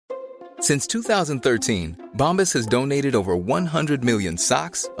Since 2013, Bombas has donated over 100 million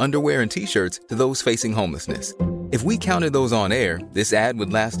socks, underwear, and T-shirts to those facing homelessness. If we counted those on air, this ad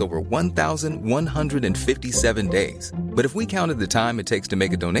would last over 1,157 days. But if we counted the time it takes to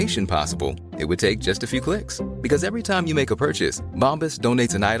make a donation possible, it would take just a few clicks. Because every time you make a purchase, Bombas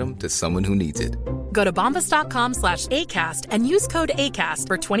donates an item to someone who needs it. Go to bombas.com/ACAST and use code ACAST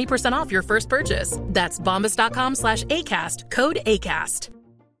for 20% off your first purchase. That's bombas.com/ACAST, code ACAST.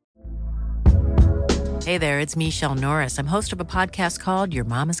 Hey there, it's Michelle Norris. I'm host of a podcast called Your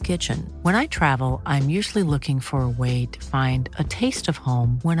Mama's Kitchen. When I travel, I'm usually looking for a way to find a taste of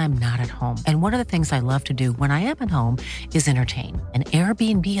home when I'm not at home. And one of the things I love to do when I am at home is entertain. And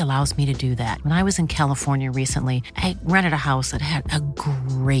Airbnb allows me to do that. When I was in California recently, I rented a house that had a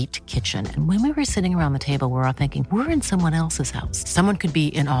great kitchen. And when we were sitting around the table, we were all thinking, we're in someone else's house. Someone could be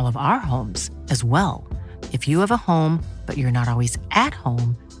in all of our homes as well. If you have a home, but you're not always at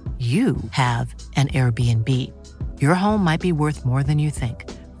home, you have an Airbnb. Your home might be worth more than you think.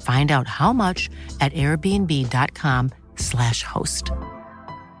 Find out how much at airbnb.com/host.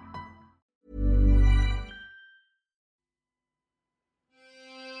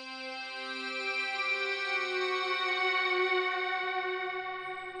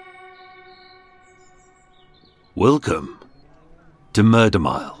 Welcome to Murder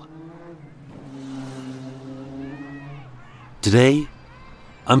Mile. Today,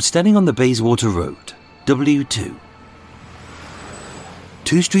 I'm standing on the Bayswater Road, W2,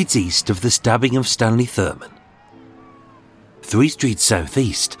 2 streets east of the stabbing of Stanley Thurman, 3 streets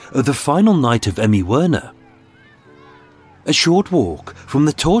southeast of the final night of Emmy Werner, a short walk from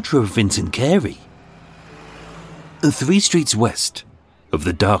the torture of Vincent Carey, and 3 streets west of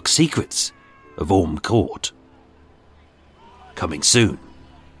the dark secrets of Orme Court. Coming soon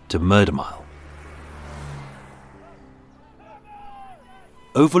to Murder Mile.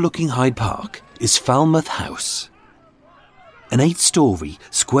 Overlooking Hyde Park is Falmouth House, an 8-storey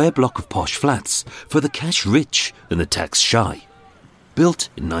square block of posh flats for the cash-rich and the tax-shy, built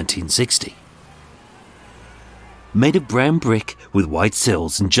in 1960. Made of brown brick with white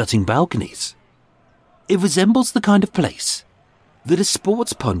sills and jutting balconies, it resembles the kind of place that a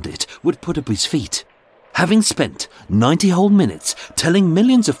sports pundit would put up his feet, having spent 90 whole minutes telling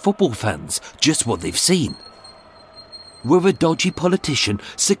millions of football fans just what they've seen. Where a dodgy politician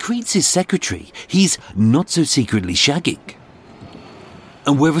secretes his secretary he's not so secretly shagging.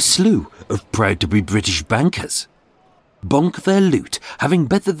 And where a slew of proud-to-be British bankers bonk their loot, having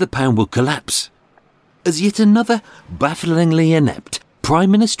bet that the pound will collapse, as yet another bafflingly inept Prime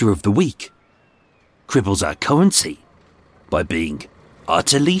Minister of the Week cripples our currency by being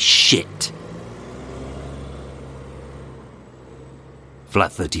utterly shit.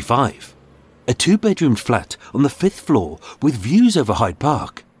 Flat 35. A 2-bedroomed flat on the 5th floor with views over Hyde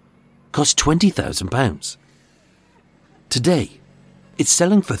Park cost £20,000. Today, it's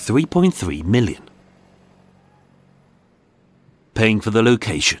selling for $3.3 million. Paying for the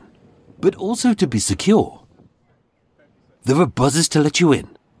location, but also to be secure. There are buzzers to let you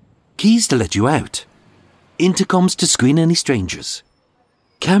in, keys to let you out, intercoms to screen any strangers,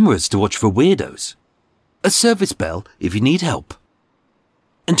 cameras to watch for weirdos, a service bell if you need help,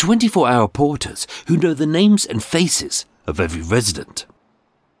 and 24-hour porters who know the names and faces of every resident.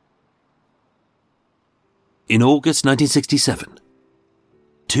 In August 1967,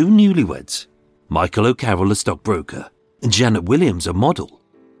 2 newlyweds, Michael O'Carroll, a stockbroker, and Janet Williams, a model,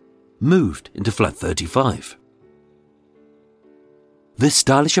 moved into Flat 35. This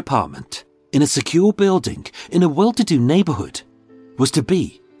stylish apartment, in a secure building in a well-to-do neighbourhood, was to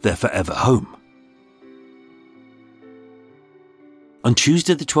be their forever home. On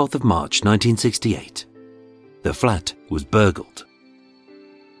Tuesday the 12th of March 1968, the flat was burgled.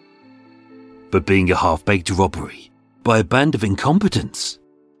 But being a half-baked robbery by a band of incompetents,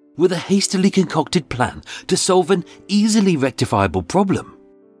 with a hastily concocted plan to solve an easily rectifiable problem.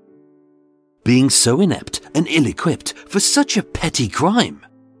 Being so inept and ill-equipped for such a petty crime,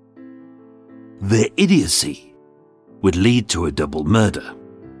 their idiocy would lead to a double murder.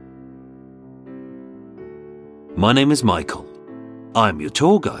 My name is Michael. I'm your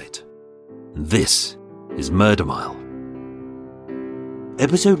tour guide. This is Murder Mile.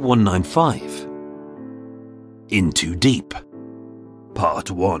 Episode 195. In Too Deep. Part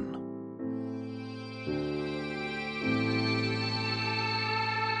 1.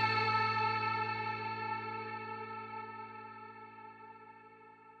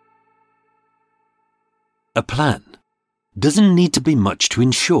 A plan doesn't need to be much to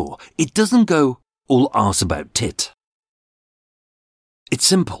ensure it doesn't go all arse about tit. It's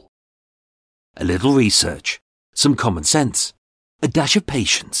simple. A little research, some common sense, a dash of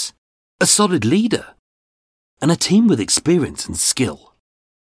patience, a solid leader, and a team with experience and skill.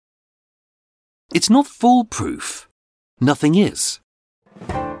 It's not foolproof. Nothing is.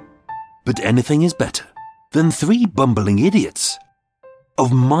 But anything is better than 3 bumbling idiots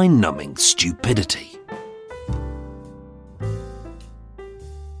of mind-numbing stupidity.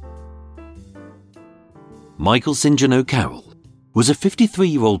 Michael St. John O'Carroll was a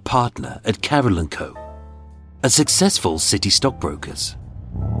 53-year-old partner at Carroll & Co., a successful city stockbrokers.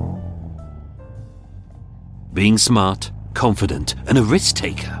 Being smart, confident, and a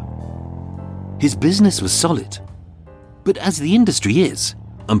risk-taker, his business was solid, but as the industry is,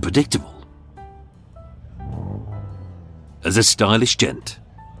 unpredictable. As a stylish gent,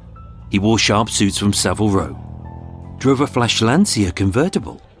 he wore sharp suits from Savile Row, drove a flash Lancia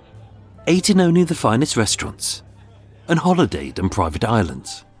convertible, ate in only the finest restaurants, and holidayed on private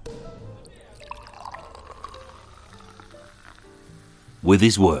islands. With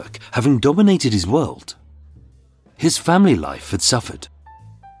his work having dominated his world, his family life had suffered.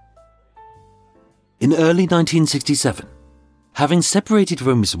 In early 1967, having separated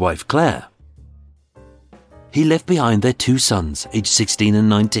from his wife Claire, he left behind their 2 sons, aged 16 and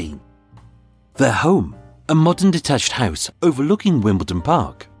 19, their home, a modern detached house overlooking Wimbledon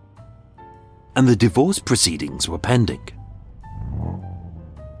Park, and the divorce proceedings were pending.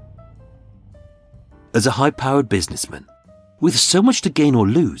 As a high-powered businessman, with so much to gain or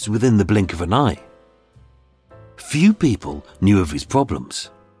lose within the blink of an eye, few people knew of his problems,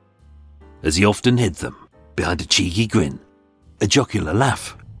 as he often hid them behind a cheeky grin, a jocular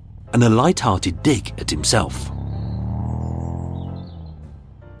laugh, and a light-hearted dig at himself.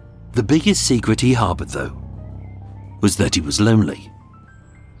 The biggest secret he harboured, though, was that he was lonely.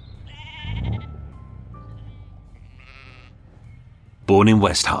 Born in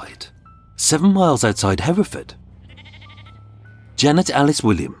West Hyde, 7 miles outside Hereford, Janet Alice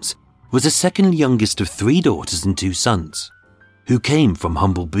Williams was the second youngest of 3 daughters and 2 sons, who came from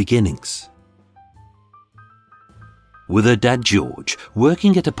humble beginnings. With her dad George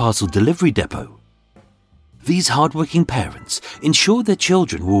working at a parcel delivery depot, these hard-working parents ensured their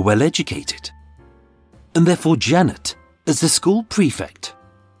children were well educated, and therefore Janet, as the school prefect,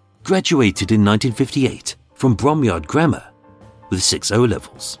 graduated in 1958 from Bromyard Grammar with 6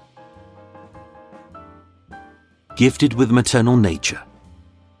 O-levels. Gifted with maternal nature,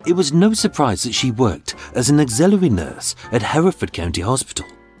 it was no surprise that she worked as an auxiliary nurse at Hereford County Hospital.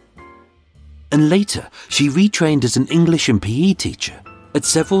 And later, she retrained as an English and PE teacher at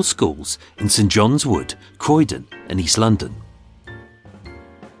several schools in St John's Wood, Croydon, and East London.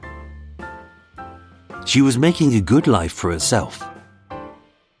 She was making a good life for herself.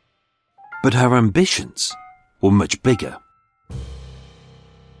 But her ambitions were much bigger.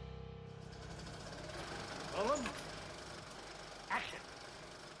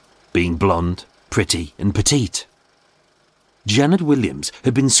 Being blonde, pretty, and petite, Janet Williams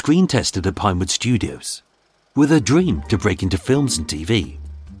had been screen tested at Pinewood Studios, with a dream to break into films and TV,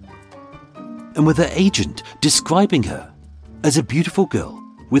 and with her agent describing her as a beautiful girl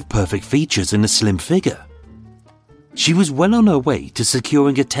with perfect features and a slim figure. She was well on her way to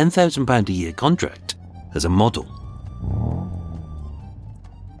securing a £10,000 a year contract as a model.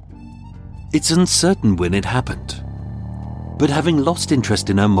 It's uncertain when it happened, but having lost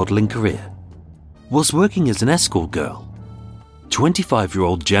interest in her modelling career, whilst working as an escort girl,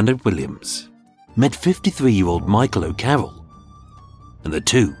 25-year-old Janet Williams met 53-year-old Michael O'Carroll, and the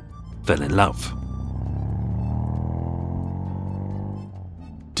two fell in love.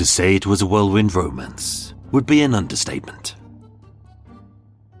 To say it was a whirlwind romance would be an understatement.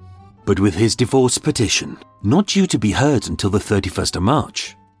 But with his divorce petition not due to be heard until the 31st of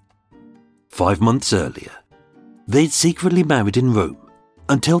March, 5 months earlier, they'd secretly married in Rome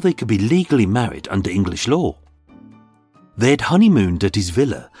until they could be legally married under English law. They had honeymooned at his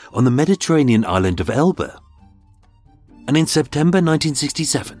villa on the Mediterranean island of Elba. And in September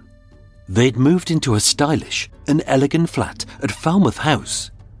 1967, they'd moved into a stylish and elegant flat at Falmouth House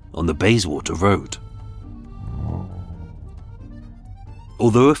on the Bayswater Road.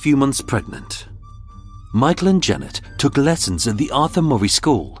 Although a few months pregnant, Michael and Janet took lessons at the Arthur Murray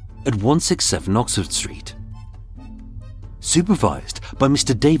School at 167 Oxford Street. Supervised by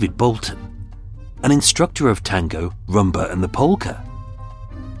Mr. David Bolton, an instructor of tango, rumba and the polka,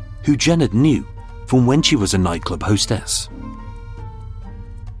 who Janet knew from when she was a nightclub hostess.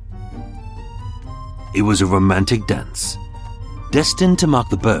 It was a romantic dance, destined to mark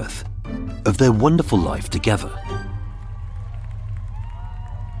the birth of their wonderful life together.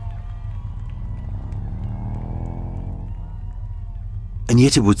 And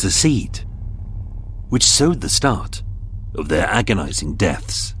yet it was the seed which sowed the start of their agonizing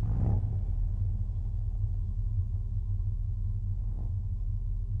deaths.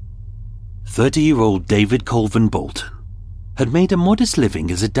 30-year-old David Colvin Bolton had made a modest living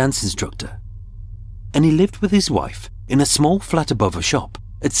as a dance instructor, and he lived with his wife in a small flat above a shop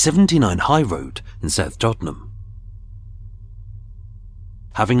at 79 High Road in South Tottenham.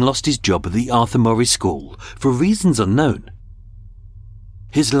 Having lost his job at the Arthur Murray School for reasons unknown,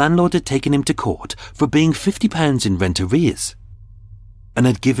 his landlord had taken him to court for being £50 in rent arrears and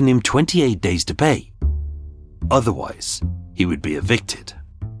had given him 28 days to pay. Otherwise, he would be evicted.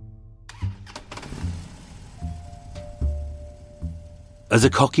 As a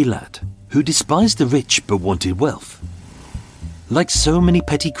cocky lad who despised the rich but wanted wealth, like so many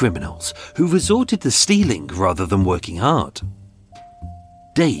petty criminals who resorted to stealing rather than working hard,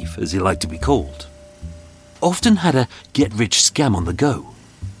 Dave, as he liked to be called, often had a get-rich scam on the go,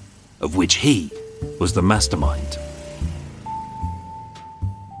 of which he was the mastermind.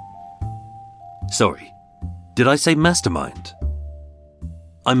 Sorry, did I say mastermind?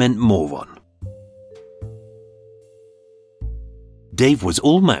 I meant moron. Dave was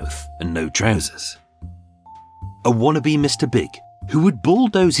all mouth and no trousers. A wannabe Mr. Big who would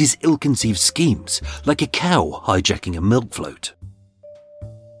bulldoze his ill-conceived schemes like a cow hijacking a milk float.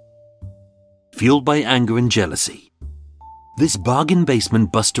 Fueled by anger and jealousy, this bargain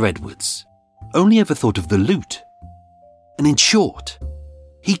basement Buster Edwards only ever thought of the loot, and in short,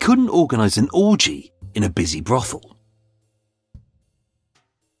 he couldn't organise an orgy in a busy brothel.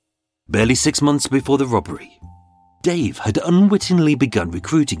 Barely 6 months before the robbery, Dave had unwittingly begun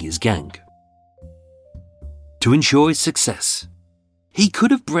recruiting his gang. To ensure his success, he could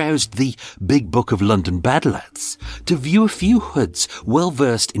have browsed the Big Book of London Bad Lads to view a few hoods well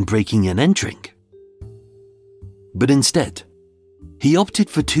versed in breaking and entering. But instead, he opted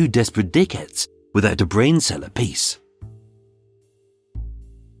for 2 desperate dickheads without a brain cell apiece.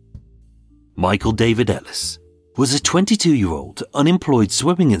 Michael David Ellis was a 22-year-old unemployed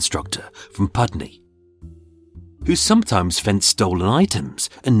swimming instructor from Putney, who sometimes fenced stolen items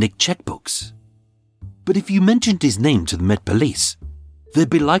and nicked checkbooks. But if you mentioned his name to the Met Police, they'd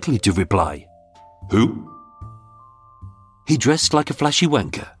be likely to reply, "Who?" He dressed like a flashy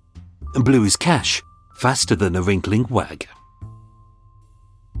wanker and blew his cash faster than a wrinkling wag.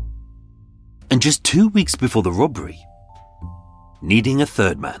 And just 2 weeks before the robbery, needing a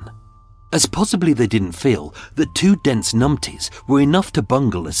third man, as possibly they didn't feel that 2 dense numpties were enough to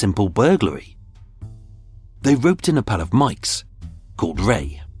bungle a simple burglary, they roped in a pal of Mike's called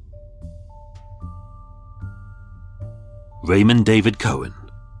Ray. Raymond David Cohen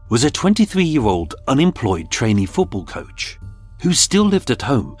was a 23-year-old unemployed trainee football coach who still lived at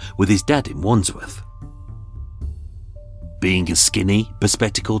home with his dad in Wandsworth. Being a skinny,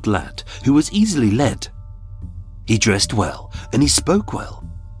 bespectacled lad who was easily led, he dressed well and he spoke well,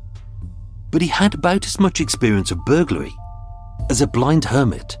 but he had about as much experience of burglary as a blind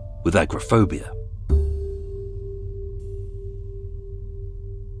hermit with agoraphobia.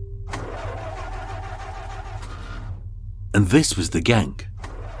 And this was the gang.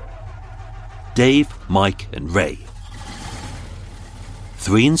 Dave, Mike and Ray.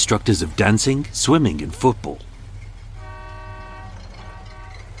 3 instructors of dancing, swimming and football.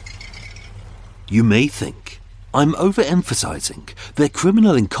 You may think I'm overemphasizing their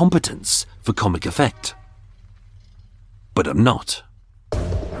criminal incompetence for comic effect, but I'm not.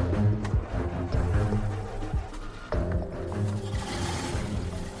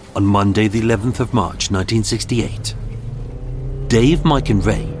 On Monday the 11th of March 1968, Dave, Mike and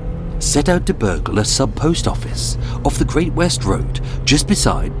Ray set out to burgle a sub-post office off the Great West Road just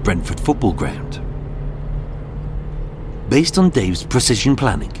beside Brentford Football Ground. Based on Dave's precision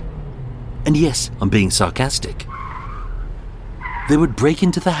planning, and yes, I'm being sarcastic, they would break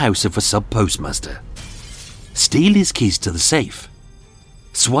into the house of a sub-postmaster, steal his keys to the safe,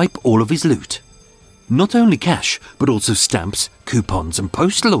 swipe all of his loot, not only cash but also stamps, coupons and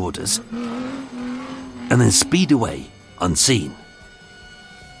postal orders, and then speed away unseen.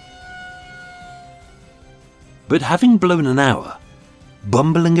 But having blown an hour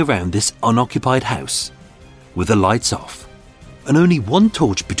bumbling around this unoccupied house with the lights off and only one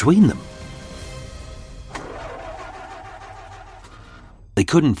torch between them, they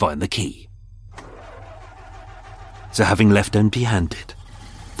couldn't find the key. So having left empty-handed,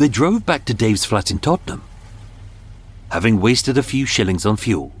 they drove back to Dave's flat in Tottenham, having wasted a few shillings on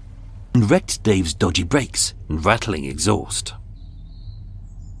fuel and wrecked Dave's dodgy brakes and rattling exhaust.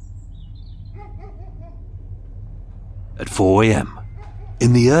 At 4 a.m,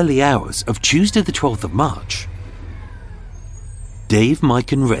 in the early hours of Tuesday the 12th of March, Dave,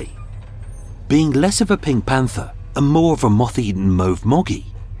 Mike and Ray, being less of a Pink Panther and more of a moth-eaten mauve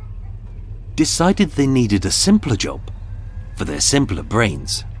moggy, decided they needed a simpler job for their simpler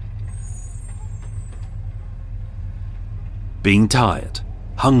brains. Being tired,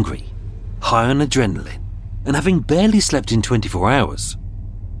 hungry, high on adrenaline, and having barely slept in 24 hours,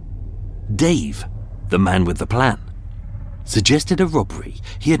 Dave, the man with the plan, suggested a robbery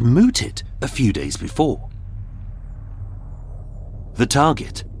he had mooted a few days before. The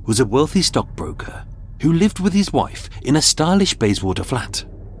target was a wealthy stockbroker who lived with his wife in a stylish Bayswater flat.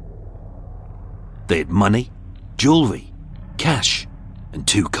 They had money, jewellery, cash, and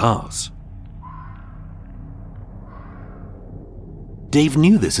 2 cars. Dave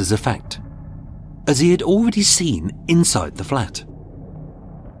knew this as a fact, as he had already seen inside the flat.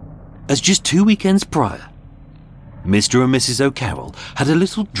 As just 2 weekends prior, Mr. and Mrs. O'Carroll had a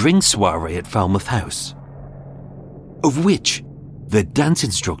little drink soiree at Falmouth House, of which their dance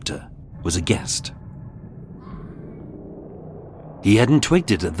instructor was a guest. He hadn't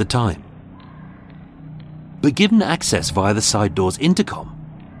twigged it at the time, but given access via the side door's intercom,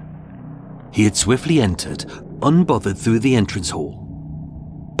 he had swiftly entered, unbothered, through the entrance hall,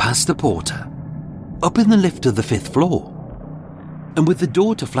 past the porter, up in the lift to the 5th floor, and with the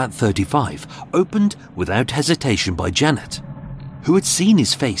door to flat 35 opened without hesitation by Janet, who had seen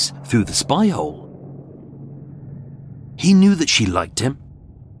his face through the spy hole. He knew that she liked him,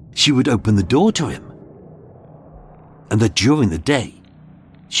 she would open the door to him, and that during the day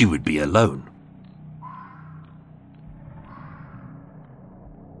she would be alone.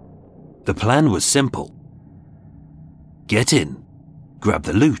 The plan was simple. Get in, grab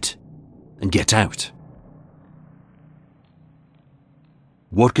the loot, and get out.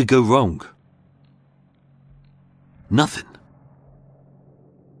 What could go wrong? Nothing.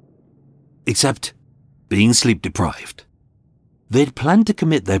 Except being sleep deprived. They'd planned to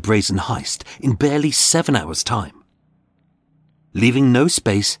commit their brazen heist in barely 7 hours' time, leaving no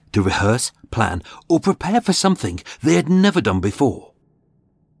space to rehearse, plan, or prepare for something they had never done before.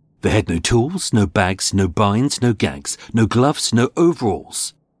 They had no tools, no bags, no binds, no gags, no gloves, no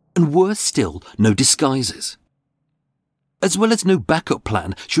overalls, and worse still, no disguises. As well as no backup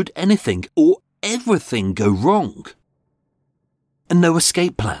plan should anything or everything go wrong. And no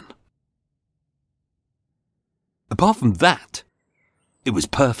escape plan. Apart from that, it was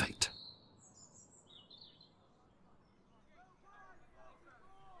perfect.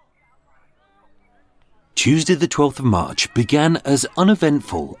 Tuesday the 12th of March began as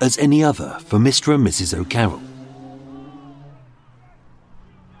uneventful as any other for Mr. and Mrs. O'Carroll.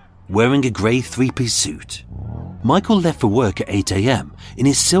 Wearing a grey 3-piece suit, Michael left for work at 8 a.m. in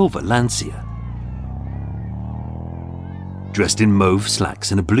his silver Lancia. Dressed in mauve slacks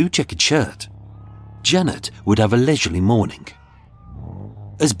and a blue checkered shirt, Janet would have a leisurely morning.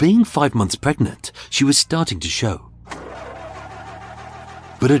 As being 5 months pregnant, she was starting to show.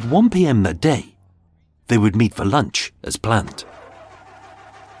 But at 1 p.m. that day, they would meet for lunch as planned.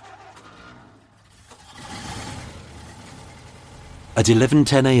 At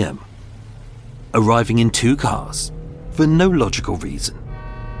 11:10 a.m, arriving in 2 cars for no logical reason,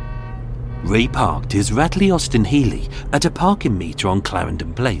 Ray parked his rattly Austin Healey at a parking meter on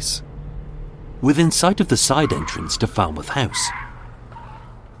Clarendon Place, within sight of the side entrance to Falmouth House.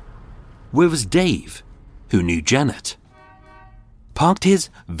 Whereas Dave, who knew Janet, parked his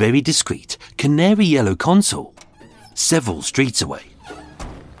very discreet canary yellow Consul several streets away.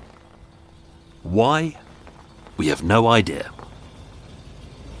 Why? We have no idea.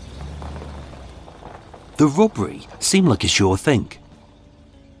 The robbery seemed like a sure thing.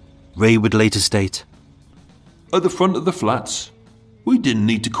 Ray would later state, "At the front of the flats, we didn't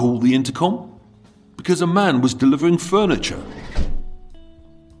need to call the intercom because a man was delivering furniture."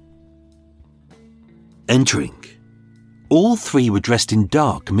 Entering, all 3 were dressed in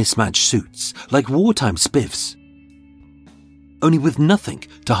dark, mismatched suits like wartime spiffs, only with nothing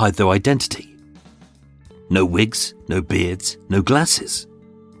to hide their identity. No wigs, no beards, no glasses.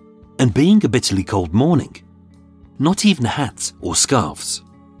 And being a bitterly cold morning, not even hats or scarves.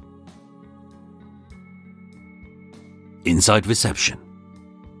 Inside reception,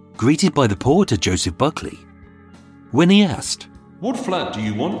 greeted by the porter Joseph Buckley, when he asked, "What flat do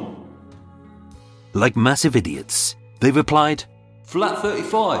you want?" Like massive idiots, they replied, "Flat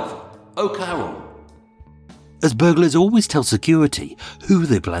 35, O'Carroll." As burglars always tell security who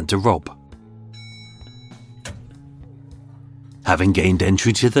they plan to rob. Having gained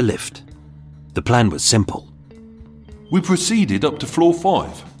entry to the lift, the plan was simple. We proceeded up to floor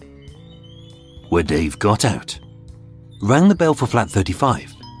 5, where Dave got out, rang the bell for flat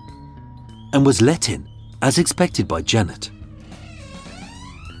 35, and was let in as expected by Janet.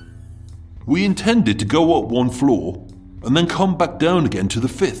 We intended to go up 1 floor and then come back down again to the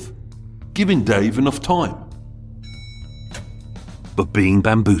 5th, giving Dave enough time. But being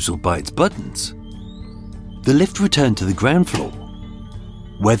bamboozled by its buttons, the lift returned to the ground floor,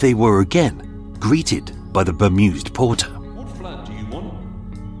 where they were again greeted by the bemused porter. What flat do you want?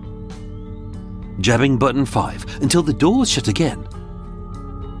 Jabbing button 5 until the doors shut again,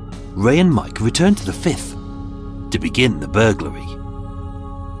 Ray and Mike returned to the 5th to begin the burglary.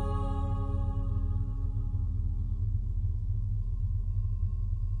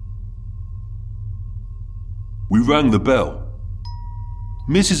 We rang the bell.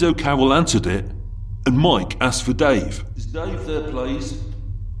 Mrs. O'Carroll answered it, and Mike asked for Dave. Is Dave there, please?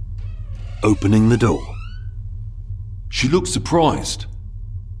 Opening the door, She looked surprised.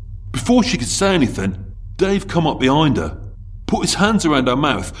 Before she could say anything, Dave come up behind her, put his hands around her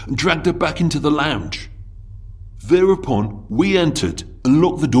mouth and dragged her back into the lounge. Thereupon, we entered and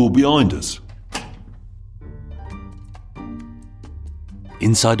locked the door behind us.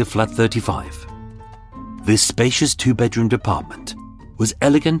 inside of flat 35, this spacious 2-bedroomed apartment was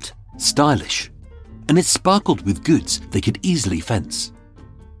elegant, stylish, and it sparkled with goods they could easily fence.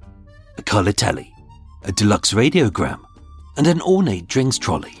 A colour telly, a deluxe radiogram, and an ornate drinks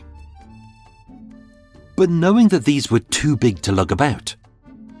trolley. But knowing that these were too big to lug about,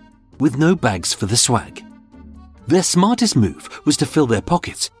 with no bags for the swag, their smartest move was to fill their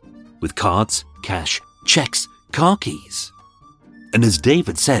pockets with cards, cash, checks, car keys. And as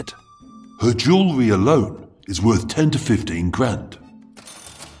David said, Her jewellery alone is worth 10 to 15 grand.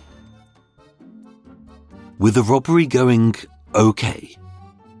 With the robbery going okay,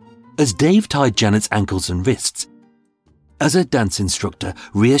 as Dave tied Janet's ankles and wrists, as her dance instructor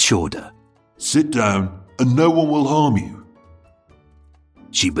reassured her, Sit down and no one will harm you.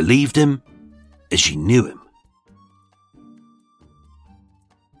 she believed him as she knew him.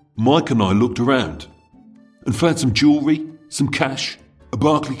 Mike and I looked around and found some jewellery, some cash, a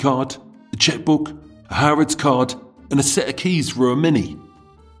Barclay card, a checkbook, a Harrods card, and a set of keys for her Mini.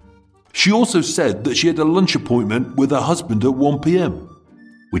 She also said that she had a lunch appointment with her husband at 1 p.m.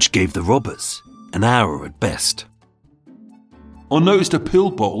 Which gave the robbers an hour at best. I noticed a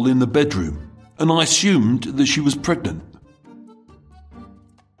pill bottle in the bedroom, and I assumed that she was pregnant.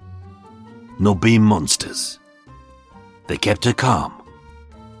 Not being monsters, they kept her calm.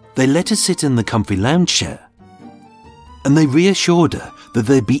 They let her sit in the comfy lounge chair, and they reassured her that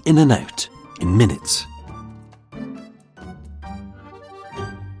they'd be in and out in minutes.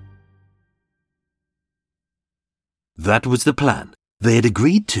 That was the plan they had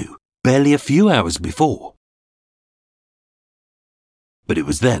agreed to barely a few hours before. But it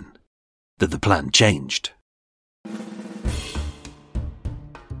was then that the plan changed.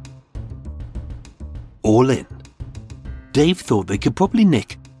 All in, Dave thought they could probably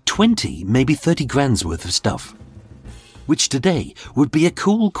nick 20, maybe 30 grand's worth of stuff, which today would be a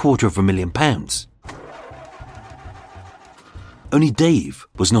cool £250,000. Only Dave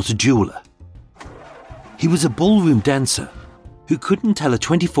was not a jeweller. He was a ballroom dancer who couldn't tell a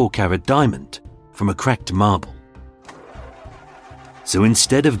 24-carat diamond from a cracked marble. So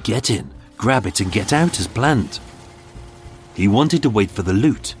instead of get in, grab it and get out as planned, he wanted to wait for the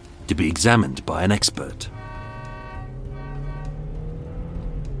loot to be examined by an expert.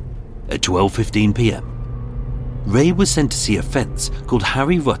 At 12:15 p.m, Ray was sent to see a fence called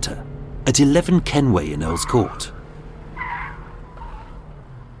Harry Rutter at 11 Kenway in Earl's Court.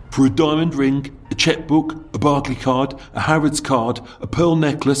 For a diamond ring, a checkbook, a Barclay card, a Harrods card, a pearl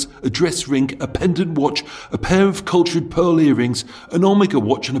necklace, a dress ring, a pendant watch, a pair of cultured pearl earrings, an Omega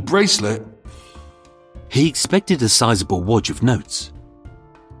watch and a bracelet. He expected a sizable wodge of notes.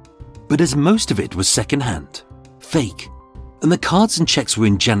 But as most of it was second-hand, fake, and the cards and checks were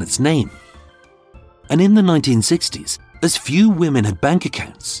in Janet's name, and in the 1960s, as few women had bank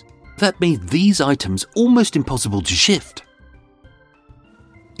accounts, that made these items almost impossible to shift.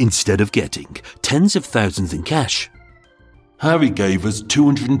 Instead of getting tens of thousands in cash, Harry gave us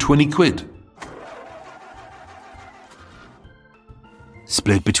 220 quid.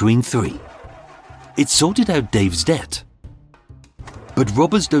 split between 3, it sorted out Dave's debt. But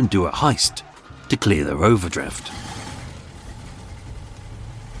robbers don't do a heist to clear their overdraft.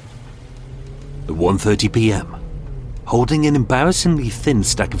 At 1:30 p.m, holding an embarrassingly thin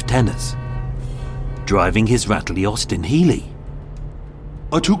stack of tenors, driving his rattly Austin Healey,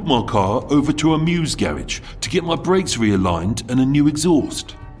 I took my car over to a Muse garage to get my brakes realigned and a new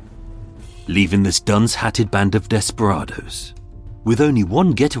exhaust. leaving this dunce-hatted band of desperados with only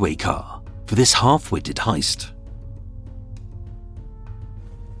one getaway car for this half-witted heist.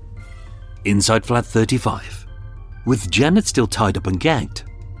 Inside flat 35, with Janet still tied up and gagged,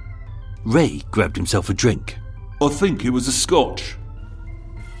 Ray grabbed himself a drink I think it was a scotch.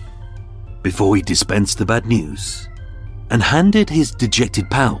 before he dispensed the bad news and handed his dejected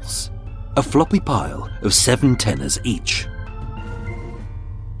pals a floppy pile of 7 tenors each.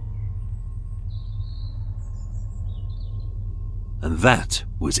 And that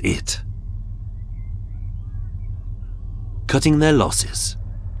was it. Cutting their losses,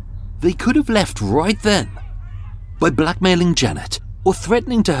 they could have left right then by blackmailing Janet or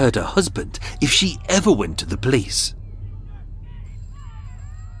threatening to hurt her husband if she ever went to the police.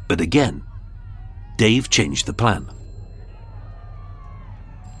 But again, Dave changed the plan.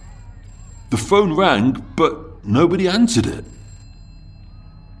 The phone rang, but nobody answered it.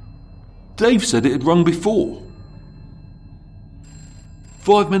 Dave said it had rung before.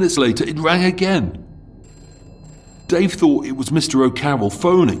 5 minutes later, it rang again. Dave thought it was Mr. O'Carroll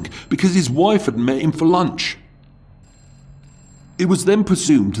phoning because his wife had met him for lunch. It was then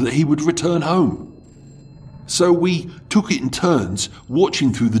presumed that he would return home. So we took it in turns,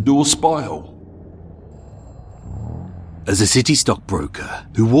 watching through the door spy-hole. As a city stockbroker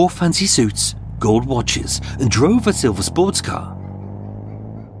who wore fancy suits, gold watches, and drove a silver sports car,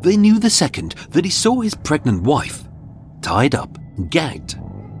 they knew the second that he saw his pregnant wife tied up and gagged,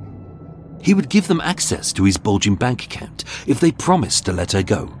 he would give them access to his bulging bank account if they promised to let her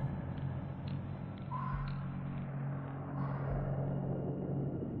go.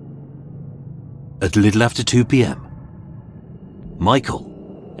 At little after 2 p.m,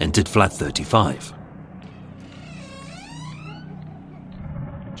 Michael entered flat 35.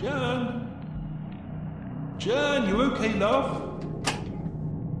 Jan, you okay, love?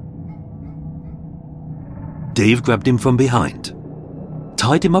 Dave grabbed him from behind,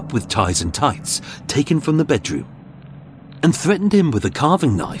 tied him up with ties and tights taken from the bedroom, and threatened him with a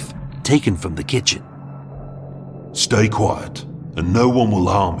carving knife taken from the kitchen. Stay quiet, and no one will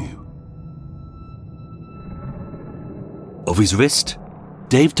harm you. Of his wrist,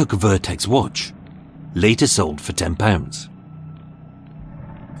 Dave took a Vertex watch, later sold for £10.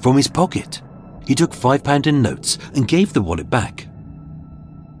 From his pocket, he took £5 in notes and gave the wallet back.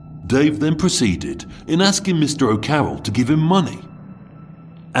 Dave then proceeded in asking Mr. O'Carroll to give him money.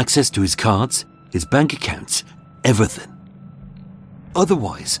 Access to his cards, his bank accounts, everything.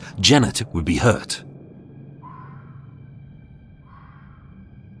 Otherwise, Janet would be hurt.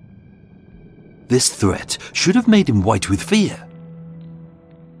 This threat should have made him white with fear.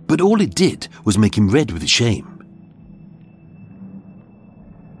 But all it did was make him red with shame.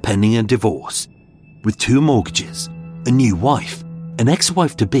 Pending a divorce, with 2 mortgages, a new wife, an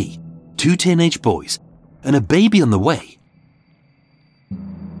ex-wife-to-be, 2 teenage boys, and a baby on the way,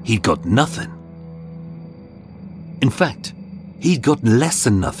 he'd got nothing. In fact, he'd got less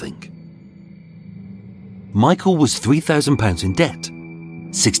than nothing. Michael was £3,000 in debt,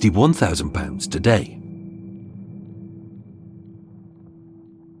 £61,000 today.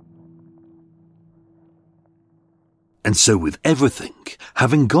 And so with everything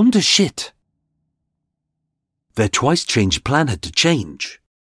having gone to shit, their twice-changed plan had to change.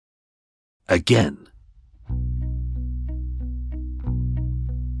 Again.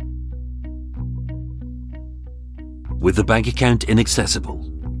 With the bank account inaccessible,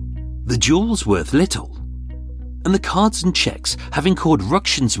 the jewels worth little, and the cards and cheques having caused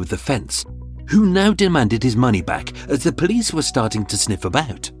ructions with the fence, who now demanded his money back as the police were starting to sniff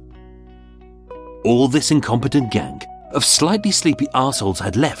about. All this incompetent gang of slightly sleepy arseholes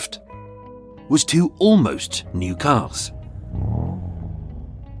had left was 2 almost new cars.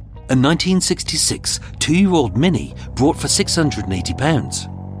 A 1966 2-year-old Mini bought for £680,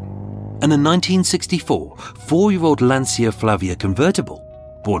 and a 1964 4-year-old Lancia Flavia convertible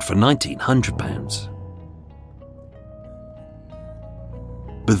bought for £1,900.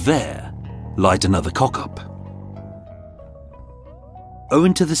 But there lied another cock-up.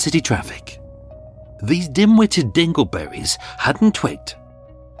 Owing to the city traffic, these dim-witted dingleberries hadn't twigged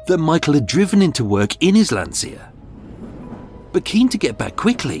that Michael had driven into work in his Lancia. But keen to get back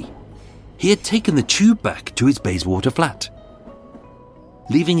quickly, he had taken the tube back to his Bayswater flat,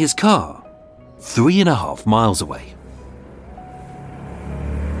 leaving his car 3.5 miles away.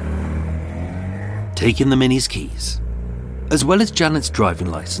 Taking the Mini's keys, as well as Janet's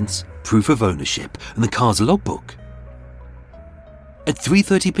driving licence, proof of ownership, and the car's logbook. At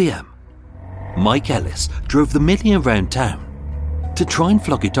 3:30 p.m, Mike Ellis drove the Mini around town to try and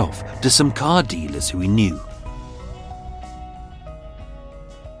flog it off to some car dealers who he knew.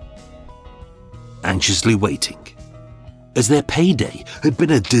 Anxiously waiting, as their payday had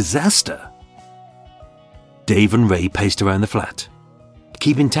been a disaster, Dave and Ray paced around the flat,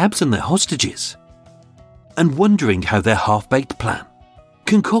 keeping tabs on their hostages, and wondering how their half-baked plan,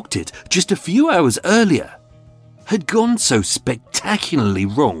 concocted just a few hours earlier, had gone so spectacularly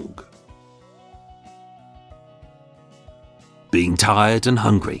wrong. Being tired and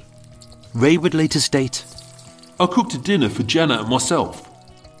hungry, Ray would later state, I cooked a dinner for Janet and myself.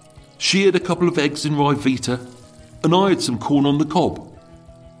 She had a couple of eggs in rye vita, and I had some corn on the cob.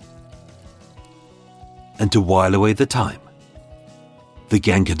 And to while away the time, the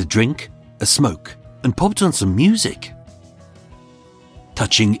gang had a drink, a smoke, and popped on some music,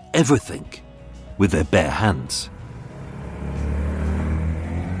 touching everything with their bare hands.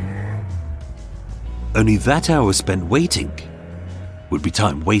 Only that hour spent waiting would be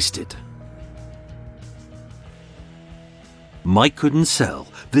time wasted. Mike couldn't sell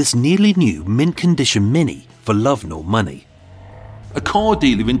this nearly new mint-condition Mini for love nor money. A car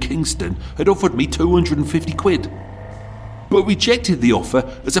dealer in Kingston had offered me 250 quid, but rejected the offer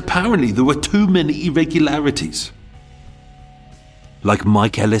as apparently there were too many irregularities. Like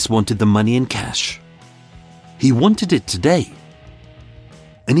Mike Ellis wanted the money in cash. He wanted it today.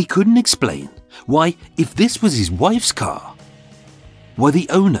 And he couldn't explain why, if this was his wife's car, why the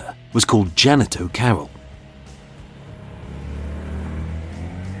owner was called Janet O'Carroll.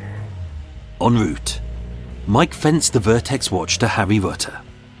 En route, Mike fenced the Vertex watch to Harry Rutter.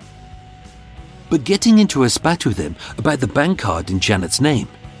 But getting into a spat with him about the bank card in Janet's name,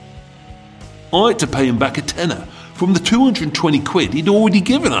 I had to pay him back a tenner from the 220 quid he'd already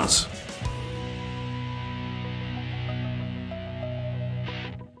given us.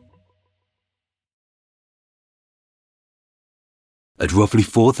 At roughly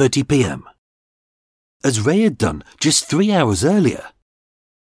 4:30 p.m, as Ray had done just 3 hours earlier,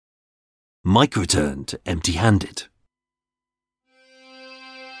 Mike returned empty-handed.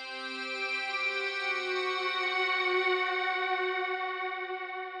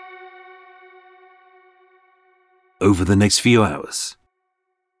 Over the next few hours,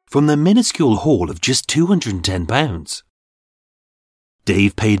 from their minuscule haul of just £210,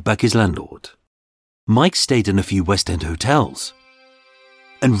 Dave paid back his landlord, Mike stayed in a few West End hotels,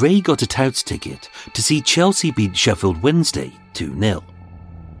 and Ray got a touts ticket to see Chelsea beat Sheffield Wednesday 2-0.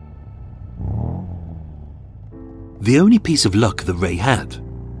 The only piece of luck that Ray had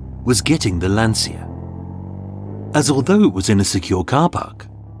was getting the Lancia, as although it was in a secure car park,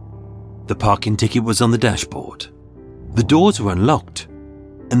 the parking ticket was on the dashboard, the doors were unlocked,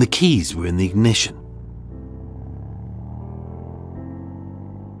 and the keys were in the ignition.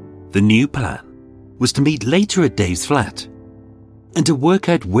 The new plan was to meet later at Dave's flat and to work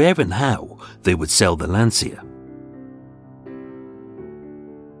out where and how they would sell the Lancia.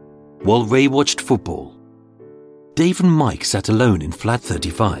 While Ray watched football, Dave and Mike sat alone in flat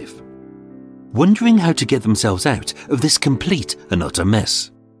 35, wondering how to get themselves out of this complete and utter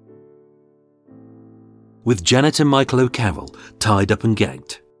mess. With Janet and Michael O'Carroll tied up and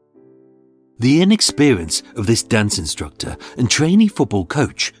gagged, the inexperience of this dance instructor and trainee football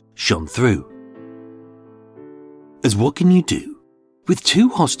coach shone through. As what can you do with two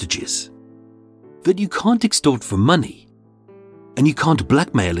hostages that you can't extort for money and you can't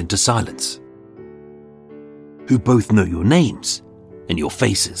blackmail into silence, who both know your names and your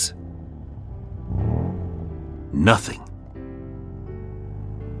faces? Nothing.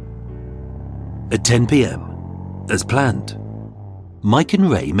 At 10 p.m, as planned, Mike and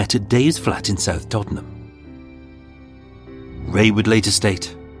Ray met at Dave's flat in South Tottenham. Ray would later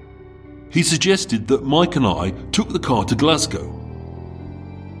state, He suggested that Mike and I took the car to Glasgow.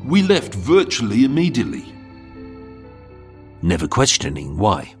 We left virtually immediately. Never questioning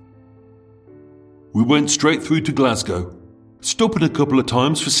why. We went straight through to Glasgow, stopping a couple of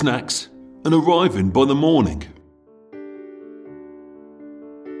times for snacks and arriving by the morning.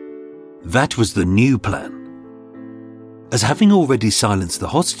 That was the new plan. As having already silenced the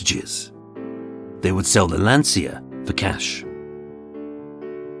hostages, they would sell the Lancia for cash.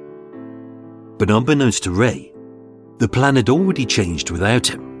 But unbeknownst to Ray, the plan had already changed without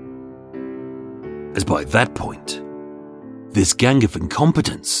him, as by that point, this gang of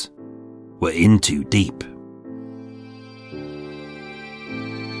incompetents were in too deep.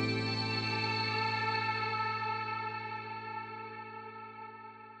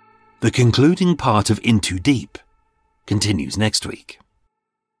 The concluding part of In Too Deep continues next week.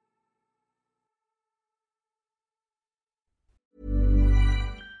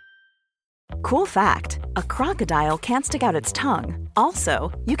 Cool fact, a crocodile can't stick out its tongue.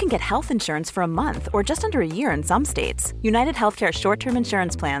 Also, you can get health insurance for a month or just under a year in some states. United Healthcare short-term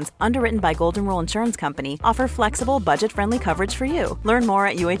insurance plans, underwritten by Golden Rule Insurance Company, offer flexible, budget-friendly coverage for you. Learn more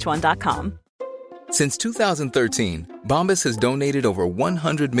at uh1.com. Since 2013, Bombas has donated over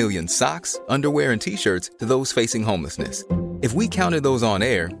 100 million socks, underwear, and T-shirts to those facing homelessness. If we counted those on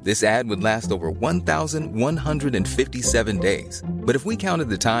air, this ad would last over 1,157 days. But if we counted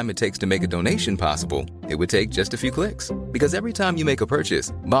the time it takes to make a donation possible, it would take just a few clicks. Because every time you make a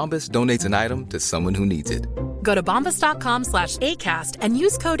purchase, Bombas donates an item to someone who needs it. Go to bombas.com/ACAST and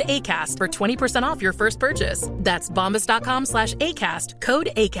use code ACAST for 20% off your first purchase. That's bombas.com/ACAST, code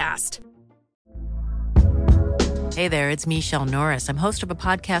ACAST. Hey there, it's Michelle Norris. I'm host of a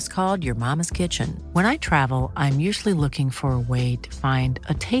podcast called Your Mama's Kitchen. When I travel, I'm usually looking for a way to find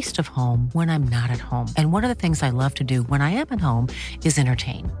a taste of home when I'm not at home. And one of the things I love to do when I am at home is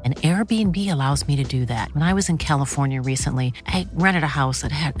entertain. And Airbnb allows me to do that. When I was in California recently, I rented a house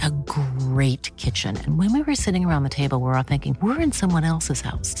that had a great kitchen. And when we were sitting around the table, we were all thinking, we're in someone else's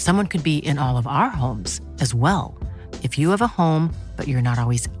house. Someone could be in all of our homes as well. If you have a home, but you're not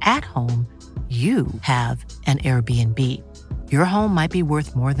always at home, you have an Airbnb. Your home might be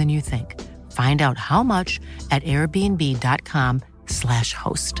worth more than you think. Find out how much at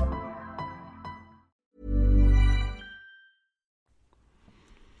airbnb.com/host.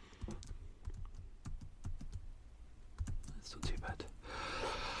 That's not too bad.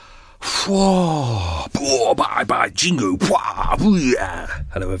 Whoa, bye bye, jingo.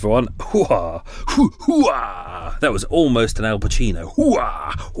 Hello, everyone. That was almost an Al Pacino.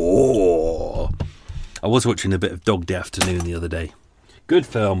 Oh. I was watching a bit of Dog Day Afternoon the other day. Good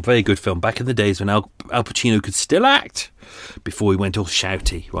film, very good film. Back in the days when Al Pacino could still act before he went all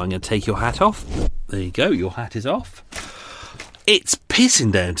shouty. Right, I'm going to take your hat off. There you go, your hat is off. It's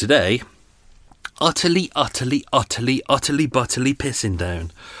pissing down today. Utterly pissing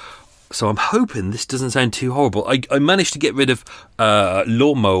down. So I'm hoping this doesn't sound too horrible. I managed to get rid of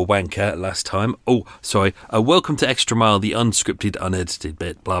Lawnmower Wanker last time. Oh, sorry. Welcome to Extra Mile, the unscripted, unedited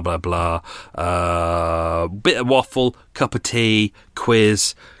bit. Blah, blah, blah. Bit of waffle, cup of tea,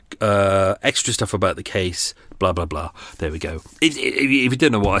 quiz, extra stuff about the case. Blah, blah, blah. There we go. If you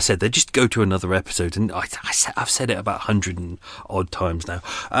don't know what I said there, just go to another episode. And I've said it about 100 and odd times now.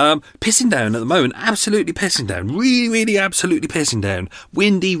 Pissing down at the moment. Absolutely pissing down. Really, really absolutely pissing down.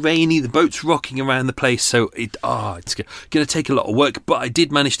 Windy, rainy. The boat's rocking around the place. So it's going to take a lot of work. But I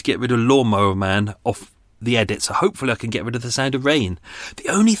did manage to get rid of Lawnmower Man off the edit. So hopefully I can get rid of the sound of rain. The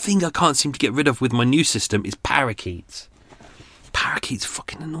only thing I can't seem to get rid of with my new system is parakeets. Parakeets,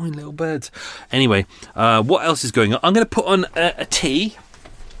 fucking annoying little birds. Anyway, what else is going on? I'm going to put on a tea.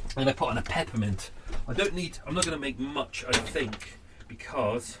 I'm going to put on a peppermint. I'm not going to make much, I think,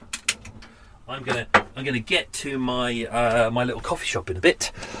 because I'm going to get to my my little coffee shop in a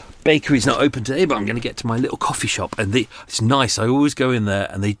bit. Bakery's not open today, but I'm going to get to my little coffee shop, and it's nice. I always go in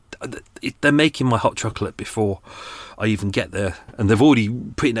there, and they're making my hot chocolate before I even get there, and they've already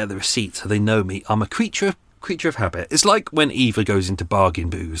put out the receipt, so they know me. I'm a creature of habit. It's like when Eva goes into bargain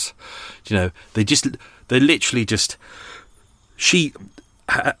booze. You know, they've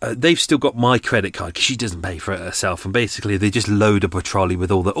still got my credit card because she doesn't pay for it herself, and basically they just load up a trolley with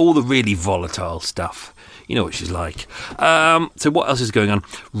all the really volatile stuff. You know what she's like. So what else is going on?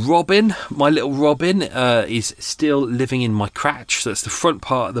 Robin, my little Robin, is still living in my cratch. So that's the front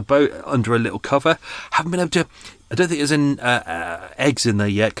part of the boat under a little cover. Haven't been able to. I don't think there's eggs in there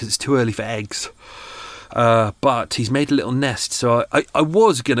yet because it's too early for eggs. But he's made a little nest, so I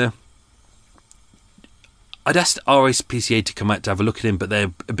was gonna. I'd asked RSPCA to come out to have a look at him, but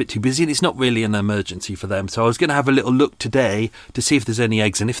they're a bit too busy, and it's not really an emergency for them. So I was going to have a little look today to see if there's any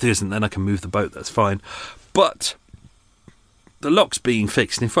eggs, and if there isn't, then I can move the boat. That's fine. But the lock's being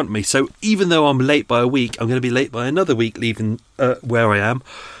fixed in front of me, so even though I'm late by a week, I'm going to be late by another week leaving where I am.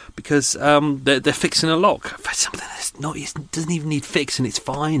 Because they're fixing a lock. For something it doesn't even need fixing, it's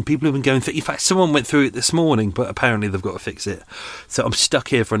fine. People have been going through. In fact, someone went through it this morning, but apparently they've got to fix it. So I'm stuck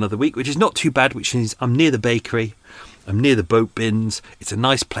here for another week, which is not too bad. Which means I'm near the bakery, I'm near the boat bins. It's a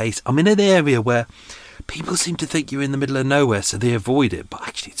nice place. I'm in an area where people seem to think you're in the middle of nowhere, so they avoid it. But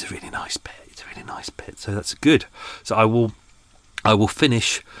actually, it's a really nice bit. So that's good. So I will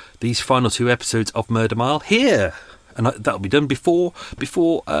finish these final 2 episodes of Murder Mile here. And that'll be done before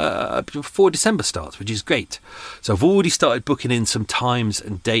December starts, which is great. So I've already started booking in some times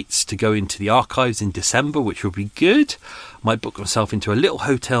and dates to go into the archives in December, which will be good. I might book myself into a little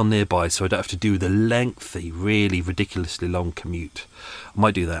hotel nearby so I don't have to do the lengthy, really ridiculously long commute. I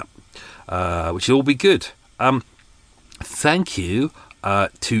might do that, which will all be good. Thank you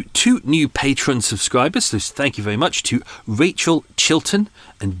to 2 new Patreon subscribers. So thank you very much to Rachel Chilton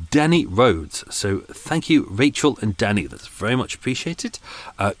and Danny Rhodes. So thank you, Rachel and Danny. That's very much appreciated.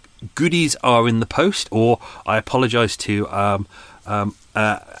 Goodies are in the post, or I apologise to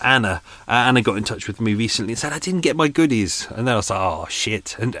Anna got in touch with me recently and said I didn't get my goodies, and then I was like, oh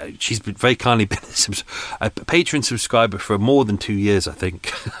shit. And she's been very kindly been a Patreon subscriber for more than 2 years, I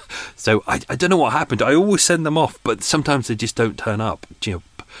think. So I don't know what happened. I always send them off, but sometimes they just don't turn up. You know,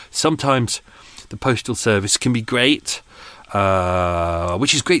 sometimes the postal service can be great,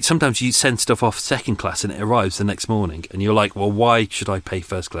 which is great. Sometimes you send stuff off second class and it arrives the next morning and you're like, well, why should I pay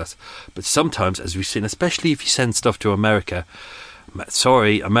first class? But sometimes, as we've seen, especially if you send stuff to America,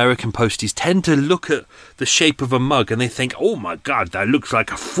 American posties tend to look at the shape of a mug and they think, oh my God, that looks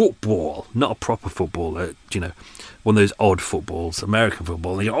like a football. Not a proper football, one of those odd footballs, American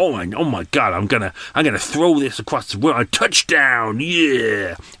football. And they go, oh my God, I'm gonna throw this across the world, a touchdown,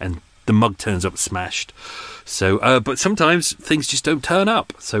 yeah! And the mug turns up smashed. So, but sometimes things just don't turn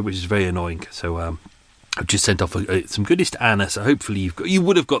up, so which is very annoying. So, I've just sent off some goodies to Anna, so hopefully you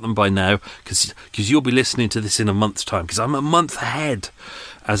would have got them by now, because you'll be listening to this in a month's time, because I'm a month ahead,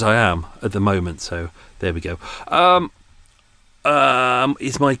 as I am at the moment. So there we go.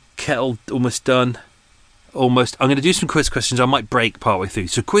 Is my kettle almost done? Almost. I'm going to do some quiz questions. I might break partway through.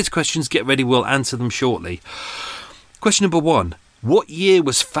 So quiz questions, get ready. We'll answer them shortly. Question number 1. What year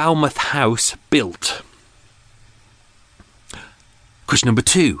was Falmouth House built? Question number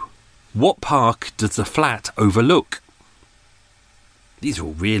 2. What park does the flat overlook? These are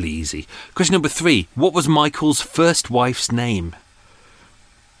all really easy. Question number 3. What was Michael's first wife's name?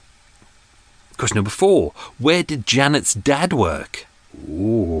 Question number 4. Where did Janet's dad work?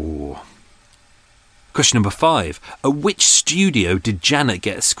 Ooh. Question number 5. At which studio did Janet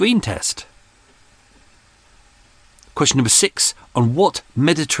get a screen test? Question number 6. On what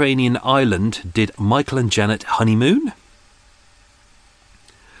Mediterranean island did Michael and Janet honeymoon?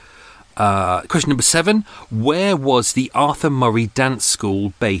 Question number 7. Where was the Arthur Murray Dance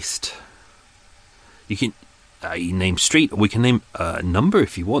School based? You can name street, or we can name a number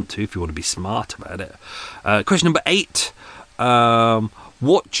if you want to be smart about it. Question number 8.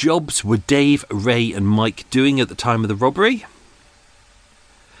 What jobs were Dave, Ray and Mike doing at the time of the robbery?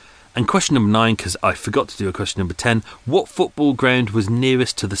 And question number 9, because I forgot to do a question number 10. What football ground was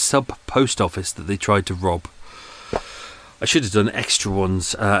nearest to the sub-post office that they tried to rob? I should have done extra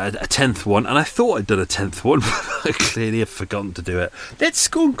ones, a 10th one, and I thought I'd done a 10th one, but I clearly have forgotten to do it. Let's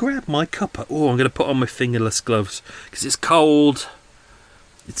go and grab my cuppa. Oh, I'm going to put on my fingerless gloves, because it's cold.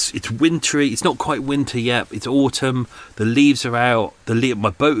 It's wintry. It's not quite winter yet. It's autumn. The leaves are out. My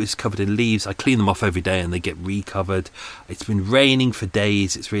boat is covered in leaves. I clean them off every day and they get recovered. It's been raining for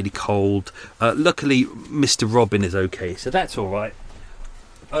days. It's really cold. Luckily, Mr. Robin is okay, so that's all right.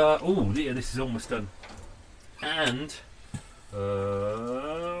 This is almost done. And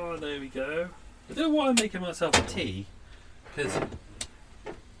there we go. I don't know why I'm making myself a tea, because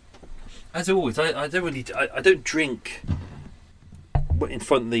as always, I don't drink in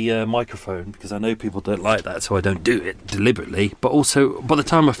front of the microphone, because I know people don't like that, so I don't do it deliberately. But also, by the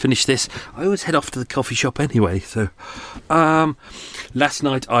time I finish this, I always head off to the coffee shop anyway. So last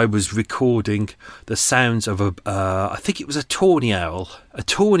night I was recording the sounds of I think it was a tawny owl,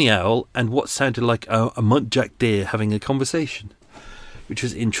 and what sounded like a muntjac deer having a conversation, which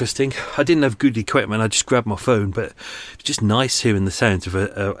was interesting. I didn't have good equipment. I just grabbed my phone, but it's just nice hearing the sounds of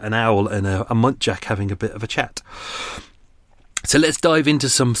an owl and a muntjac having a bit of a chat. So let's dive into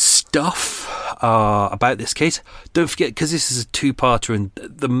some stuff about this case. Don't forget, because this is a two-parter, and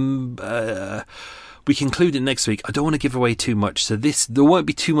we conclude it next week. I don't want to give away too much, so there won't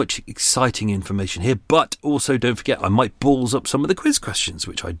be too much exciting information here. But also, don't forget, I might balls up some of the quiz questions,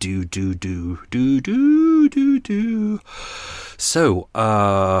 which I do. So,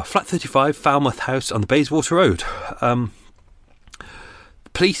 flat 35, Falmouth House on the Bayswater Road.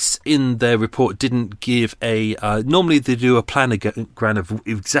 Police in their report didn't give normally they do a planogram of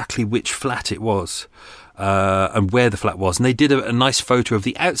exactly which flat it was and where the flat was, and they did a nice photo of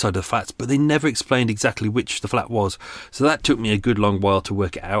the outside of the flats, but they never explained exactly which the flat was, so that took me a good long while to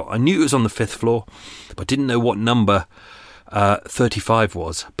work it out. I knew it was on the 5th floor, but didn't know what number 35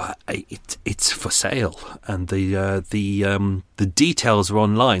 was, but it's for sale, and the details are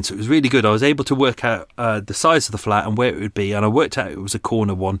online, so it was really good. I was able to work out the size of the flat and where it would be, and I worked out it was a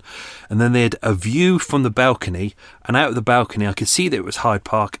corner one, and then they had a view from the balcony, and out of the balcony I could see that it was Hyde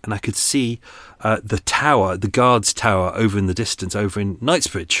Park, and I could see the tower, the guards tower over in the distance, over in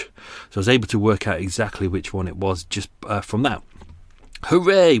Knightsbridge, so I was able to work out exactly which one it was just from that.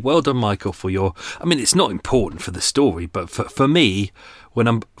 Hooray! Well done, Michael, for your... I mean, it's not important for the story, but for me, when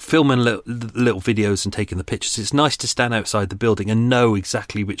I'm filming little videos and taking the pictures, it's nice to stand outside the building and know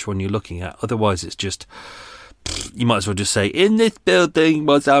exactly which one you're looking at. Otherwise, it's just... You might as well just say, in this building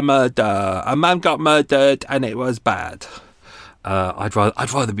was a murder. A man got murdered and it was bad. I'd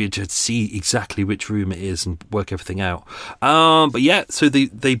rather be able to see exactly which room it is and work everything out. But yeah, so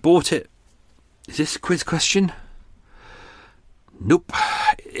they bought it. Is this a quiz question? Nope.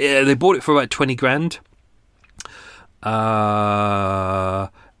 Yeah, they bought it for about 20 grand.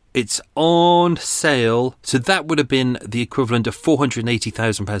 It's on sale, so that would have been the equivalent of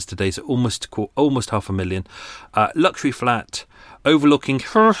 £480,000 today, so almost £500,000. Luxury flat, overlooking,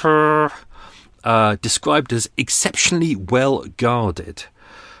 described as exceptionally well guarded.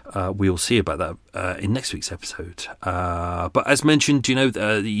 We'll see about that in next week's episode. But as mentioned,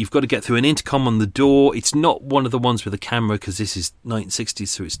 you've got to get through an intercom on the door. It's not one of the ones with a camera because this is 1960s,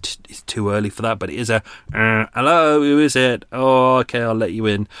 so it's too early for that. But it is a, hello, who is it? Oh, okay, I'll let you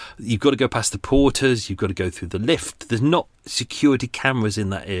in. You've got to go past the porters. You've got to go through the lift. There's not security cameras in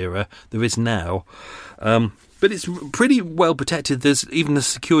that era. There is now. But it's pretty well protected. There's even a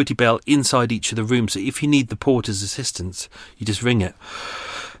security bell inside each of the rooms. So if you need the porter's assistance, you just ring it.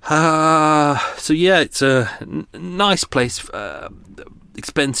 So yeah, it's a nice place,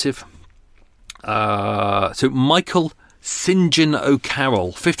 expensive. So Michael St. John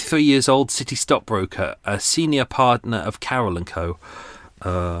O'Carroll, 53 years old, city stockbroker, a senior partner of Carroll & Co.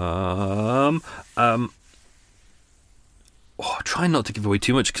 Try not to give away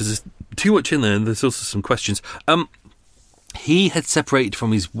too much because there's too much in there and there's also some questions. He had separated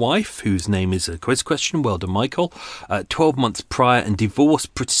from his wife, whose name is a quiz question. Well done, Michael. 12 months prior, and divorce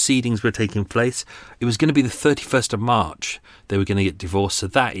proceedings were taking place. It was going to be the 31st of March. They were going to get divorced. So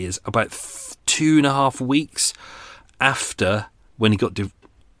that is about 2.5 weeks after when he got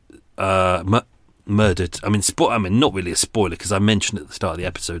murdered. I mean, not really a spoiler because I mentioned at the start of the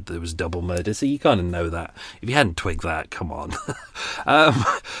episode that there was double murder, so you kind of know that. If you hadn't twigged that, come on.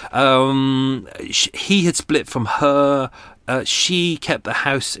 He had split from her. She kept the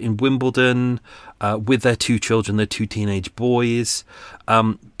house in Wimbledon with their 2 children, their 2 teenage boys.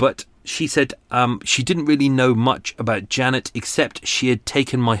 But she said she didn't really know much about Janet except she had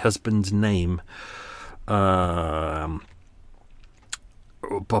taken my husband's name.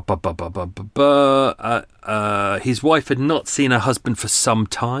 His wife had not seen her husband for some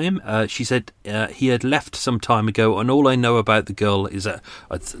time. She said he had left some time ago, and all I know about the girl is that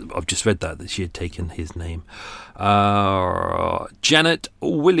I've just read that she had taken his name. Janet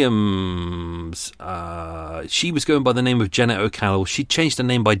Williams. She was going by the name of Janet O'Carroll. She changed her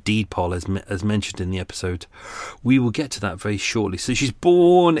name by deed poll, as mentioned in the episode. We will get to that very shortly. So she's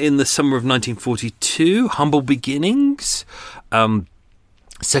born in the summer of 1942. Humble beginnings.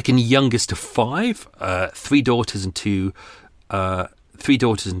 Second youngest of 5, 3 daughters and 2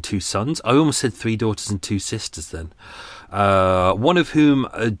 sons. I almost said 3 daughters and 2 sisters then. One of whom,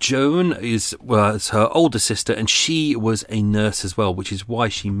 Joan, was her older sister, and she was a nurse as well, which is why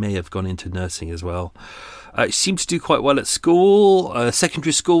she may have gone into nursing as well. She seemed to do quite well at school.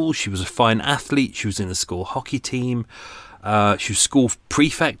 Secondary school, she was a fine athlete. She was in the school hockey team. She was school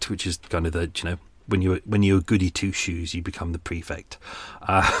prefect, which is kind of the, when you're a goody two shoes, you become the prefect.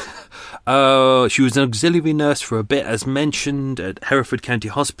 She was an auxiliary nurse for a bit, as mentioned, at Hereford County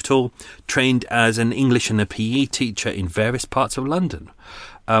Hospital, trained as an English and a PE teacher in various parts of London.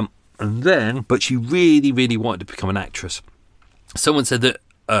 But she really, really wanted to become an actress. Someone said that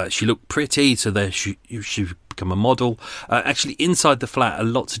she looked pretty, so there she become a model. Actually, inside the flat are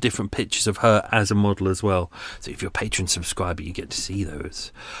lots of different pictures of her as a model as well. So if you're a patron subscriber, you get to see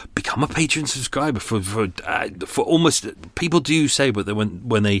those. Become a patron subscriber for almost. People do say, but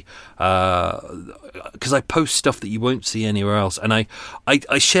when they because I post stuff that you won't see anywhere else, and I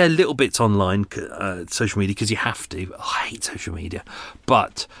share little bits online, social media, because you have to. I hate social media,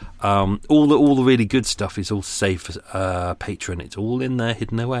 but all the really good stuff is all safe as Patreon. It's all in there,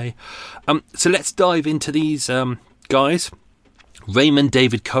 hidden away. So let's dive into these guys. Raymond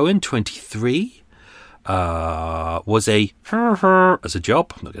David Cohen, 23, was as a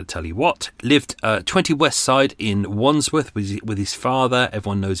job, I'm not going to tell you what, lived 20 West Side in Wandsworth with his father.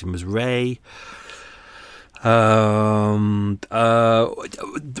 Everyone knows him as Ray. One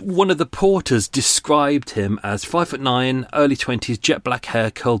of the porters described him as 5'9", early 20s, jet black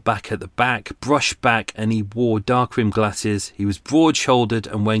hair curled back at the back, brushed back, and he wore dark rimmed glasses. He was broad-shouldered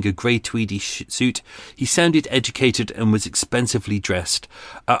and wearing a grey tweedy suit. He sounded educated and was expensively dressed.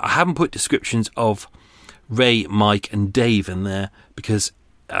 I haven't put descriptions of Ray, Mike, and Dave in there because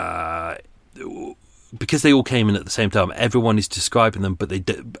they all came in at the same time. Everyone is describing them, but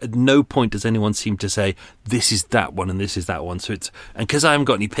at no point does anyone seem to say this is that one and this is that one. So because I haven't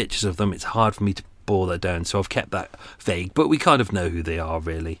got any pictures of them, it's hard for me to boil that down. So I've kept that vague, but we kind of know who they are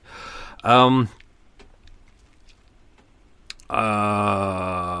really. What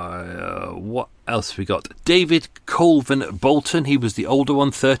else we got? David Colvin Bolton. He was the older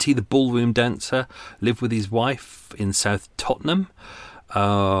one, 30, the ballroom dancer. Lived with his wife in South Tottenham.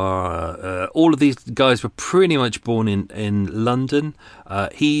 All of these guys were pretty much born in London.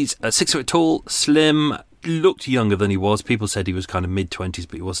 He's 6 foot tall, slim, looked younger than he was. People said he was kind of mid-20s,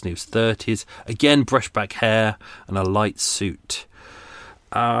 but he wasn't. He was 30s. Again, brushback hair and a light suit.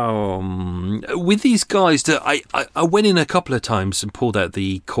 With these guys, I went in a couple of times and pulled out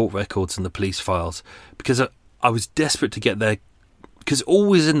the court records and the police files because I was desperate to get their, because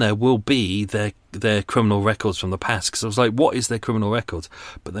always in there will be their criminal records from the past. Because I was like, what is their criminal records?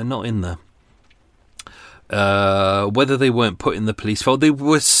 But they're not in there. Whether they weren't put in the police file, they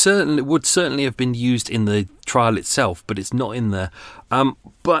would certainly have been used in the trial itself, but it's not in there.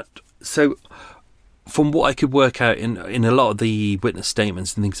 But so, from what I could work out in a lot of the witness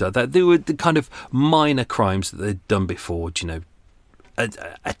statements and things like that, they were the kind of minor crimes that they'd done before,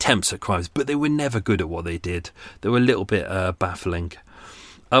 attempts at crimes, but they were never good at what they did. They were a little bit baffling.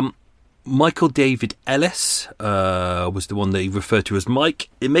 Michael David Ellis was the one they referred to as Mike.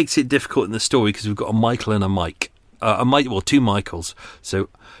 It makes it difficult in the story because we've got a Michael and a Mike. Two Michaels. So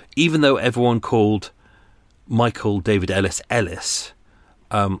even though everyone called Michael David Ellis Ellis,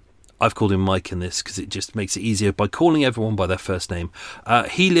 I've called him Mike in this because it just makes it easier by calling everyone by their first name.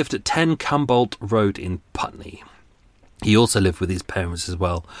 He lived at 10 Cambolt Road in Putney. He also lived with his parents as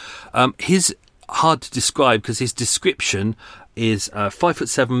well. He's hard to describe because his description is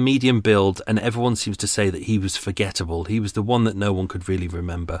 5'7", medium build, and everyone seems to say that he was forgettable. He was the one that no one could really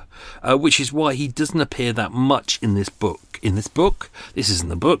remember, which is why he doesn't appear that much in this book. This isn't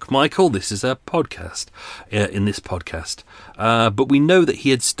the book, Michael. This is a podcast. In this podcast, but we know that he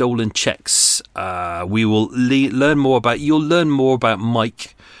had stolen checks. We will learn more about. You'll learn more about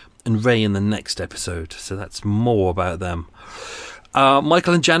Mike and Ray in the next episode. So that's more about them.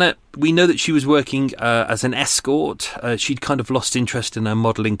 Michael and Janet, we know that she was working as an escort. She'd kind of lost interest in her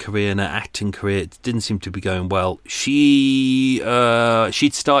modelling career and her acting career. It didn't seem to be going well. She'd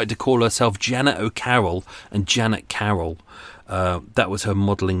started to call herself Janet O'Carroll and Janet Carroll. That was her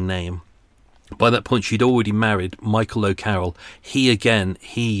modelling name. By that point, she'd already married Michael O'Carroll. He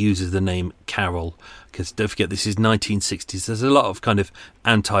uses the name Carroll. Because don't forget, this is 1960s. There's a lot of kind of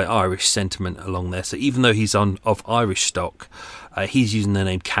anti-Irish sentiment along there. So even though he's of Irish stock, he's using the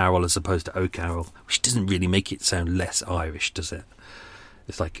name Carroll as opposed to O'Carroll, which doesn't really make it sound less Irish, does it?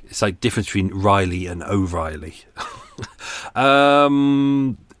 It's like difference between Riley and O'Reilly.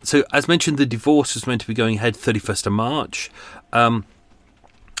 So as mentioned, the divorce was meant to be going ahead 31st of March.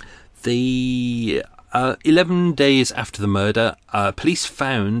 11 days after the murder, police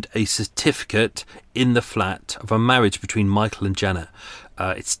found a certificate in the flat of a marriage between Michael and Janet.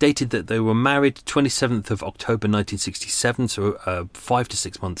 It stated that they were married 27th of October 1967, so 5 to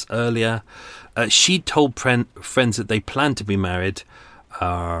 6 months earlier. She'd told friends that they planned to be married.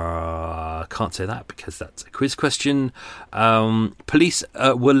 Can't say that because that's a quiz question. Police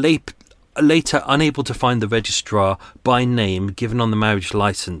were later unable to find the registrar by name given on the marriage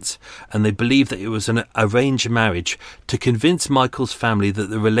licence, and they believe that it was an arranged marriage to convince Michael's family that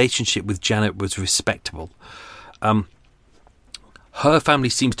the relationship with Janet was respectable. Her family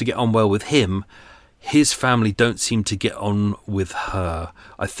seems to get on well with him. His family don't seem to get on with her.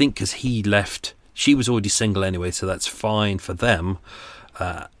 I think because he left, she was already single anyway, so that's fine for them.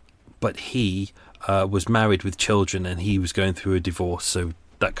 But he was married with children and he was going through a divorce, so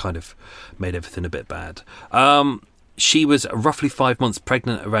that kind of made everything a bit bad. She was roughly 5 months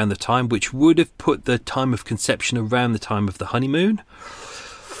pregnant around the time, which would have put the time of conception around the time of the honeymoon.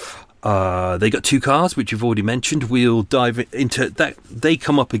 They got 2 cars, which you've already mentioned. We'll dive into that. They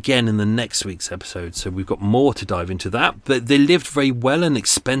come up again in the next week's episode, so we've got more to dive into that. But they lived very well and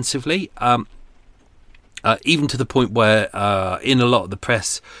expensively. Even to the point where, in a lot of the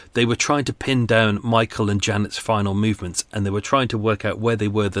press, they were trying to pin down Michael and Janet's final movements, and they were trying to work out where they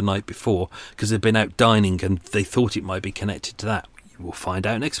were the night before, because they'd been out dining and they thought it might be connected to that. We'll find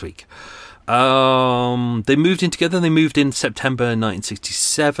out next week. They moved in together. They moved in September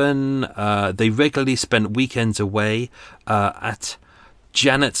 1967. They regularly spent weekends away at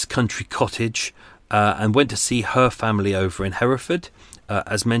Janet's country cottage and went to see her family over in Hereford.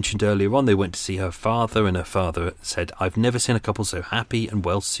 As mentioned earlier on, they went to see her father, and her father said, "I've never seen a couple so happy and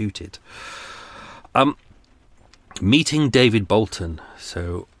well suited." Meeting David Bolton.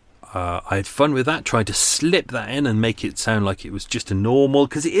 So I had fun with that, trying to slip that in and make it sound like it was just a normal,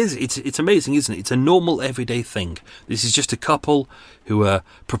 because it is. It's amazing, isn't it? It's a normal everyday thing. This is just a couple who are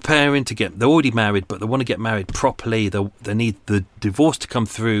preparing to get. They're already married, but they want to get married properly. They need the divorce to come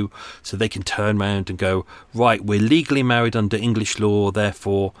through so they can turn around and go, right, we're legally married under English law,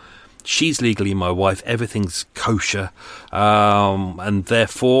 therefore She's legally my wife. Everything's kosher. And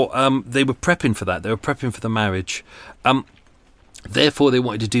therefore, they were prepping for that. They were prepping for the marriage. Therefore, they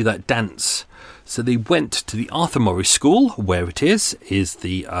wanted to do that dance. So they went to the Arthur Morris School, where it is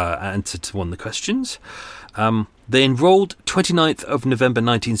the answer to one of the questions. They enrolled 29th of November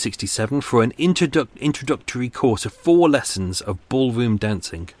 1967 for an introductory course of 4 lessons of ballroom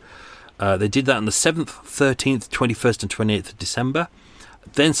dancing. They did that on the 7th, 13th, 21st and 28th of December.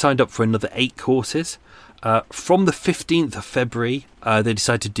 Then signed up for another 8 courses. From the 15th of February, they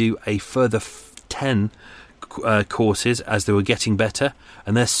decided to do a further 10 courses as they were getting better.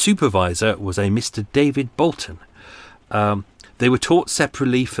 And their supervisor was a Mr. David Bolton. They were taught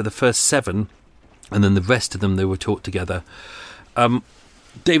separately for the first 7, and then the rest of them they were taught together.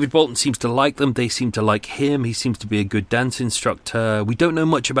 David Bolton seems to like them. They seem to like him. He seems to be a good dance instructor. We don't know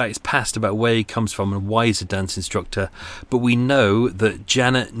much about his past, about where he comes from and why he's a dance instructor, but we know that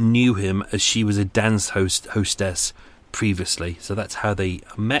Janet knew him as she was a dance hostess previously. So that's how they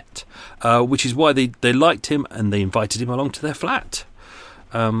met, which is why they liked him and they invited him along to their flat.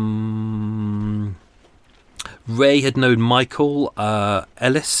 Ray had known Michael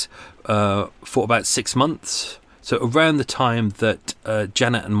Ellis for about 6 months. So around the time that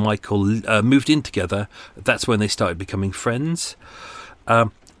Janet and Michael moved in together, that's when they started becoming friends.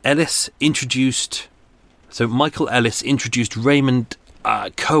 Michael Ellis introduced Raymond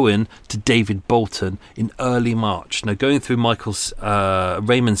Cohen to David Bolton in early March. Now, going through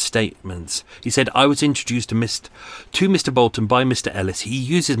Raymond's statements, he said, "I was introduced to Mr. Bolton by Mr. Ellis. He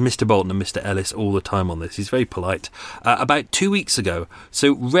uses Mr. Bolton and Mr. Ellis all the time on this. He's very polite. About 2 weeks ago."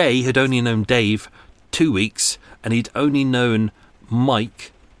 So Ray had only known Dave 2 weeks, and he'd only known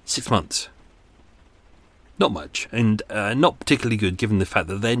Mike 6 months. Not much, and not particularly good, given the fact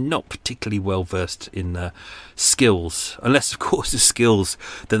that they're not particularly well versed in skills, unless, of course, the skills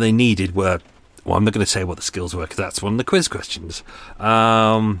that they needed were... Well, I'm not going to say what the skills were, because that's one of the quiz questions.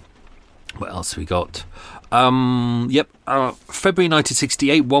 What else we got? February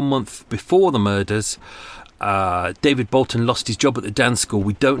 1968, 1 month before the murders, David Bolton lost his job at the dance school.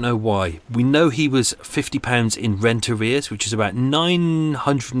 We don't know why. We know he was £50 in rent arrears, which is about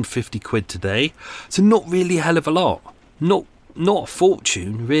 950 quid today. So not really a hell of a lot. Not a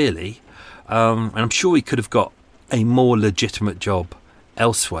fortune, really. And I'm sure he could have got a more legitimate job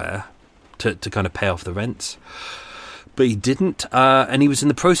elsewhere to kind of pay off the rents. But he didn't, and he was in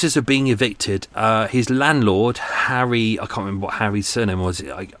the process of being evicted. His landlord, Harry, I can't remember what Harry's surname was.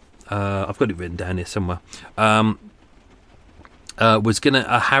 I've got it written down here somewhere. Was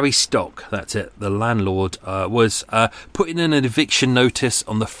Harry Stock, that's it. The landlord was putting in an eviction notice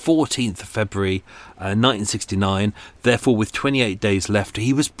on the 14th of February 1969. Therefore, with 28 days left,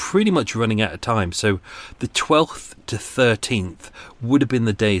 he was pretty much running out of time. So the 12th to 13th would have been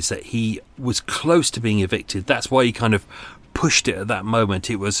the days that he was close to being evicted. That's why he kind of pushed it at that moment.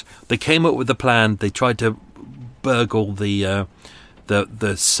 They came up with a plan. They tried to burgle the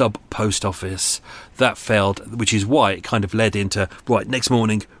sub post office. That failed, which is why it kind of led into, right, next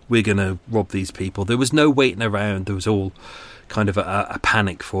morning we're going to rob these people. There was no waiting around. There was all kind of a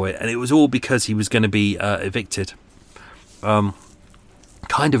panic for it, and it was all because he was going to be evicted.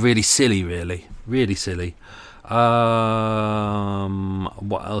 Kind of really silly, really silly. What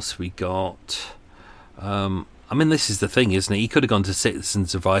else we got? I mean, this is the thing, isn't it? He could have gone to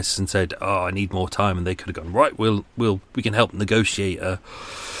Citizens Advice and said, "Oh, I need more time," and they could have gone, "Right, we can help negotiate an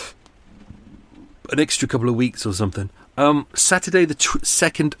extra couple of weeks or something." Saturday, the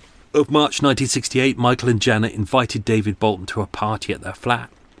 2nd of March 1968, Michael and Janet invited David Bolton to a party at their flat.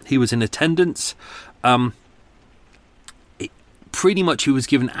 He was in attendance. Pretty much, he was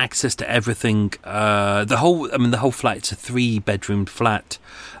given access to everything. The whole flat. It's a 3-bedroom flat.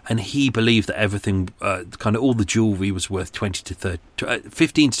 And he believed that everything, kind of all the jewellery, was worth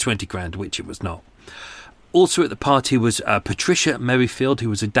 15 to 20 grand, which it was not. Also at the party was Patricia Merrifield, who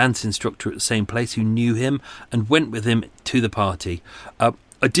was a dance instructor at the same place, who knew him and went with him to the party. I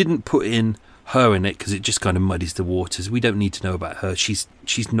didn't put in her in it because it just kind of muddies the waters. We don't need to know about her. She's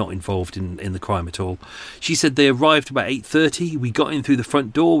not involved in the crime at all. She said they arrived about 8:30. We got in through the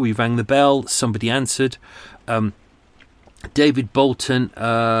front door. We rang the bell. Somebody answered. David Bolton,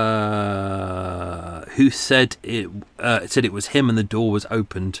 who said it was him, and the door was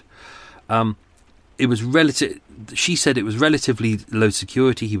opened. She said it was relatively low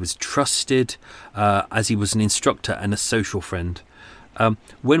security. He was trusted, as he was an instructor and a social friend.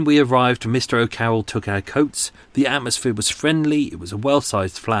 When we arrived, Mr. O'Carroll took our coats. The atmosphere was friendly. It was a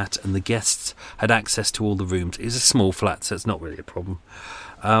well-sized flat, and the guests had access to all the rooms. It was a small flat, so it's not really a problem.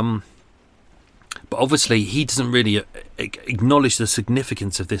 But obviously, he doesn't really acknowledge the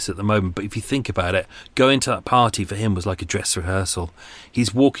significance of this at the moment. But if you think about it, going to that party for him was like a dress rehearsal.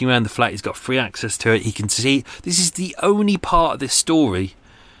 He's walking around the flat. He's got free access to it. He can see. This is the only part of this story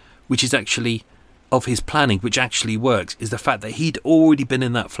which is actually of his planning, which actually works, is the fact that he'd already been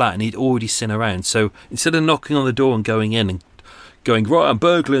in that flat and he'd already seen around. So instead of knocking on the door and going in and going, right, I'm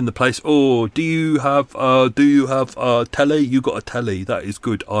burgling the place. Oh, do you have a telly? You got a telly? That is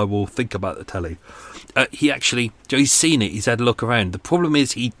good. I will think about the telly. He's seen it. He's had a look around. The problem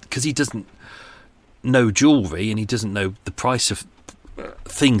is because he doesn't know jewellery and he doesn't know the price of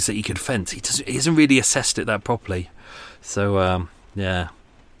things that he could fence. He hasn't really assessed it that properly. So yeah.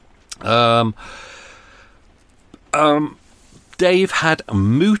 Dave had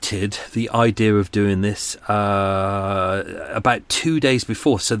mooted the idea of doing this about 2 days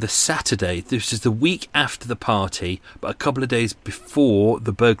before. So the Saturday, this is the week after the party, but a couple of days before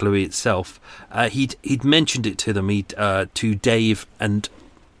the burglary itself, he'd mentioned it to them. To Dave and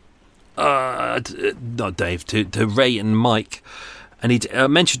not Dave, to Ray and Mike. And he'd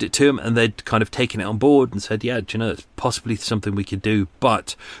mentioned it to him, and they'd kind of taken it on board and said, yeah, do you know, it's possibly something we could do.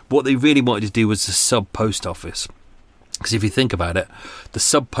 But what they really wanted to do was the sub-post office. Because if you think about it, the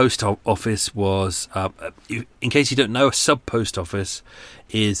sub-post office was, in case you don't know, a sub-post office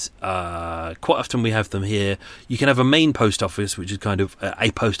is, quite often we have them here. You can have a main post office, which is kind of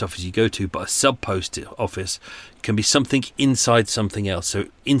a post office you go to, but a sub-post office can be something inside something else. So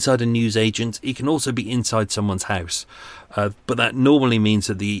inside a newsagent, it can also be inside someone's house. But that normally means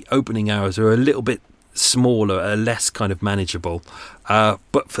that the opening hours are a little bit smaller, less kind of manageable.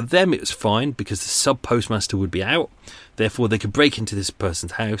 But for them it was fine because the sub-postmaster would be out. Therefore, they could break into this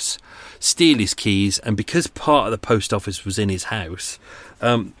person's house, steal his keys, and because part of the post office was in his house,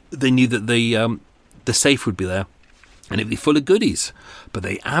 they knew that the safe would be there, and it'd be full of goodies. But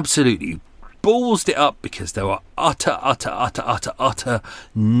they absolutely ballsed it up because they were utter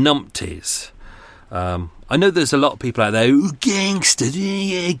numpties. I know there's a lot of people out there who gangsters,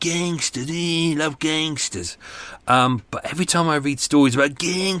 yeah, gangsters, love gangsters. But every time I read stories about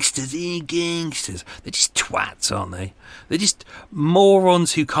gangsters, they're just twats, aren't they? They're just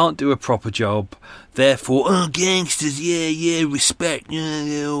morons who can't do a proper job. Therefore, gangsters, yeah, respect,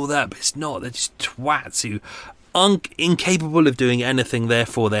 yeah, all that. But it's not. They're just twats who incapable of doing anything.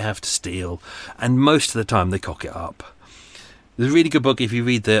 Therefore, they have to steal. And most of the time, they cock it up. There's a really good book if you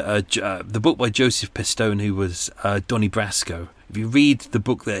read the book by Joseph Pistone, who was Donnie Brasco. If you read the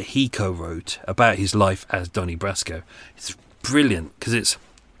book that he co-wrote about his life as Donnie Brasco, it's brilliant because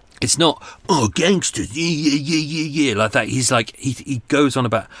it's not gangsters, yeah like that. He's like he goes on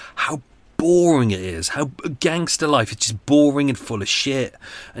about how boring it is, how gangster life is just boring and full of shit,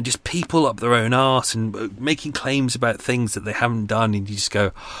 and just people up their own arse and making claims about things that they haven't done, and you just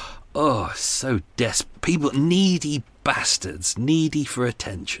go, oh, so desperate. People, needy bastards, needy for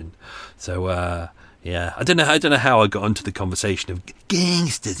attention. So, yeah, I don't know how I got onto the conversation of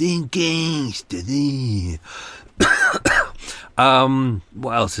gangsters.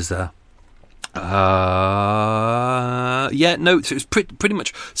 What else is there? Yeah, no, so it was pretty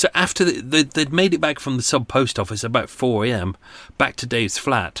much. So after they'd made it back from the sub post office about 4 a.m. back to Dave's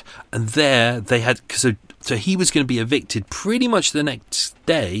flat, and there they had so he was going to be evicted pretty much the next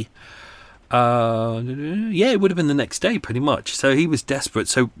day. Yeah, it would have been the next day pretty much. So he was desperate.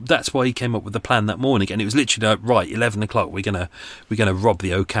 So that's why he came up with the plan that morning. And it was literally like, right, 11 o'clock, we're gonna rob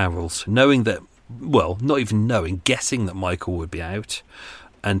the O'Carrolls. Knowing that, well, not even knowing, guessing that Michael would be out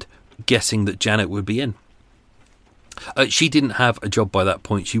and guessing that Janet would be in. She didn't have a job by that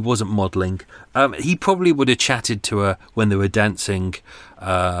point. She wasn't modelling. He probably would have chatted to her when they were dancing,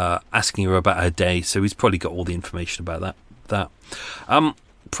 asking her about her day. So he's probably got all the information about that.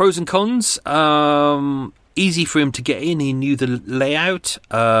 Pros and cons. Easy for him to get in. He knew the layout.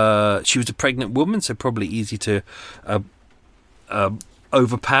 She was a pregnant woman, so probably easy to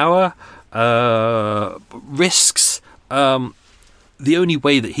overpower. Risks. The only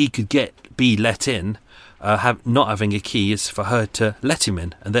way that he could be let in, not having a key, is for her to let him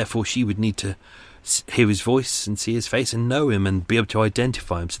in, and therefore she would need to hear his voice and see his face and know him and be able to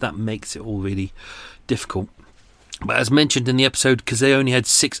identify him. So that makes it all really difficult. But as mentioned in the episode, because they only had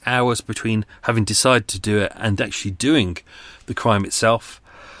 6 hours between having decided to do it and actually doing the crime itself,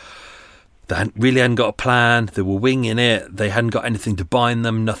 they really hadn't got a plan. They were winging it. They hadn't got anything to bind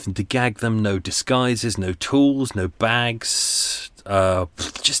them, nothing to gag them, no disguises, no tools, no bags,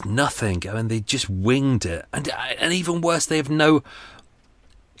 just nothing. I mean, they just winged it. And even worse, they have no...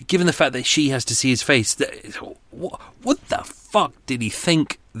 Given the fact that she has to see his face, what the fuck did he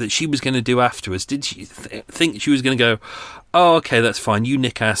think that she was going to do afterwards? Did she think she was going to go, oh, okay, that's fine, you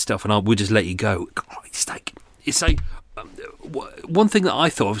nick our stuff and we'll just let you go? It's like one thing that I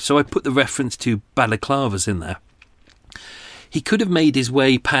thought of, so I put the reference to balaclavas in there. He could have made his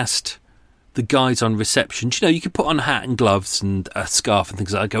way past the guys on reception. You know, you could put on a hat and gloves and a scarf and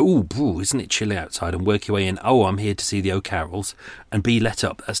things like that. Go, oh, isn't it chilly outside? And work your way in. Oh, I'm here to see the O'Carrolls and be let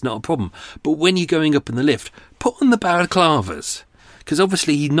up. That's not a problem. But when you're going up in the lift, put on the balaclavas. Because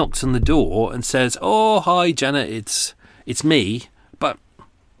obviously he knocks on the door and says, oh, hi, Janet, it's me. But,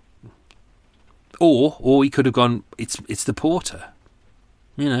 or he could have gone, it's the porter.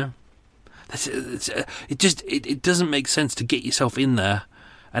 You know. It doesn't make sense to get yourself in there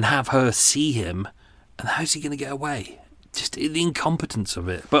and have her see him, and how's he going to get away? Just the incompetence of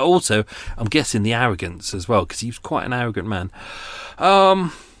it. But also, I'm guessing the arrogance as well, because he was quite an arrogant man. I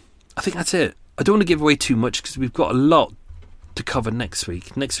think that's it. I don't want to give away too much, because we've got a lot to cover next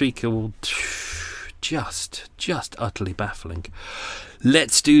week. Next week will just utterly baffling.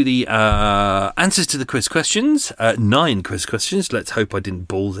 Let's do the answers to the quiz questions. 9 quiz questions. Let's hope I didn't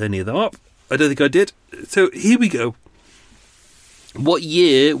balls any of them up. I don't think I did. So here we go. What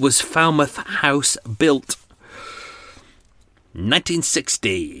year was Falmouth House built?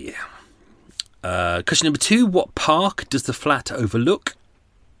 1960. Question number 2. What park does the flat overlook?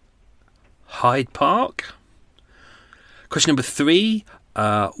 Hyde Park. Question number 3.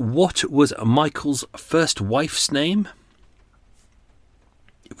 What was Michael's first wife's name?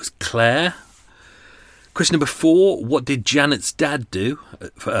 It was Claire. Question number 4. What did Janet's dad do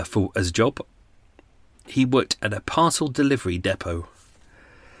as a job? He worked at a parcel delivery depot.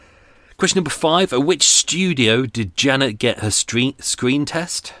 Question number 5. At which studio did Janet get her screen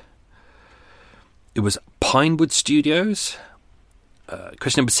test? It was Pinewood Studios.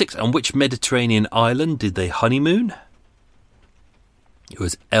 Question number 6. On which Mediterranean island did they honeymoon? It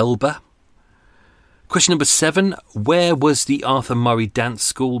was Elba. Question number 7. Where was the Arthur Murray Dance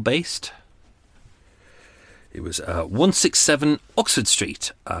School based? It was 167 Oxford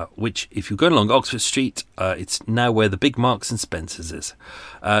Street, which, if you're going along Oxford Street, it's now where the big Marks and Spencer's is.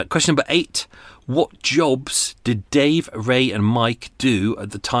 Question number 8. What jobs did Dave, Ray and Mike do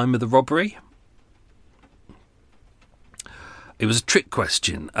at the time of the robbery? It was a trick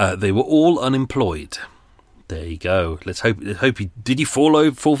question. They were all unemployed. There you go. Let's hope did he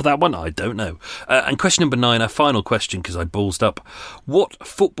fall for that one? I don't know. And question number 9, our final question, because I ballsed up. What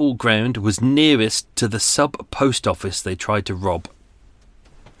football ground was nearest to the sub-post office they tried to rob?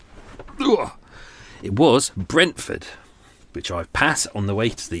 Ugh. It was Brentford, which I pass on the way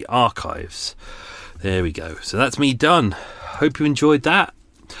to the archives. There we go. So that's me done. Hope you enjoyed that.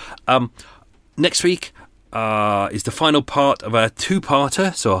 Next week is the final part of our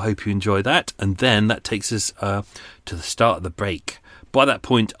 2-parter, so I hope you enjoy that. And then that takes us to the start of the break. By that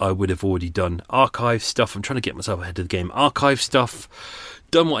point, I would have already done archive stuff. I'm trying to get myself ahead of the game. Archive stuff,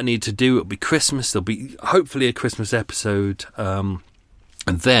 done what I need to do. It'll be Christmas. There'll be hopefully a Christmas episode. And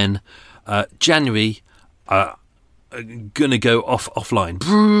then January, gonna go offline.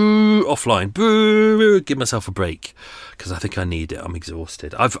 Offline. Give myself a break, because I think I need it. I'm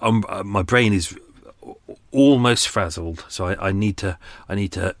exhausted. My brain is almost frazzled, so I need to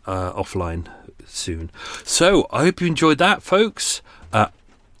offline soon. So I hope you enjoyed that, folks.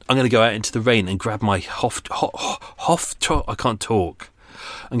 I'm going to go out into the rain and grab my I can't talk.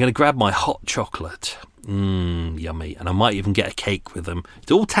 I'm going to grab my hot chocolate. Yummy. And I might even get a cake with them.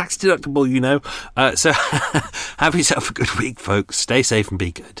 It's all tax deductible, you know. So have yourself a good week, folks. Stay safe and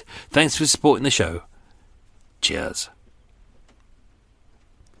be good. Thanks for supporting the show. Cheers.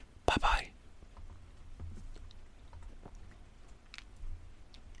 Bye-bye.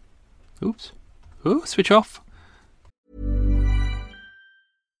 Oops. Oh, switch off.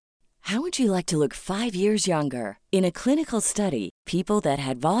 How would you like to look 5 years younger? In a clinical study, people that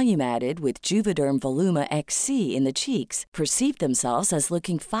had volume added with Juvederm Voluma XC in the cheeks perceived themselves as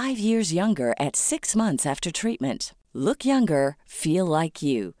looking 5 years younger at 6 months after treatment. Look younger, feel like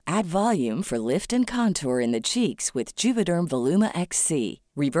you. Add volume for lift and contour in the cheeks with Juvederm Voluma XC.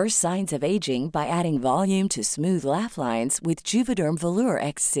 Reverse signs of aging by adding volume to smooth laugh lines with Juvederm Volure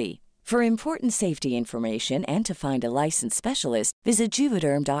XC. For important safety information and to find a licensed specialist, visit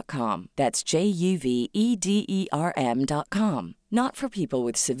Juvederm.com. That's JUVEDERM.com. Not for people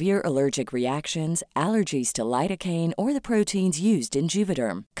with severe allergic reactions, allergies to lidocaine, or the proteins used in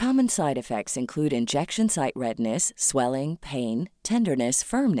Juvederm. Common side effects include injection site redness, swelling, pain, tenderness,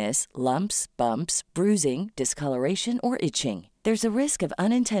 firmness, lumps, bumps, bruising, discoloration, or itching. There's a risk of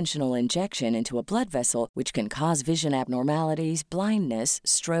unintentional injection into a blood vessel, which can cause vision abnormalities, blindness,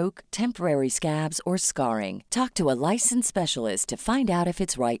 stroke, temporary scabs, or scarring. Talk to a licensed specialist to find out if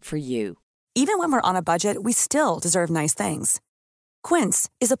it's right for you. Even when we're on a budget, we still deserve nice things. Quince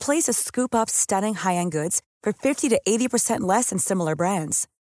is a place to scoop up stunning high-end goods for 50 to 80% less than similar brands.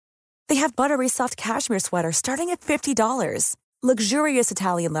 They have buttery soft cashmere sweaters starting at $50, luxurious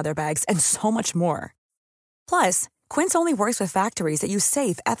Italian leather bags, and so much more. Plus, Quince only works with factories that use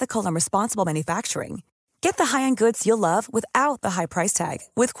safe, ethical, and responsible manufacturing. Get the high-end goods you'll love without the high price tag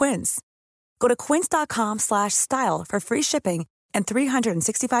with Quince. Go to quince.com/style for free shipping and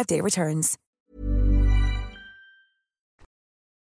 365-day returns.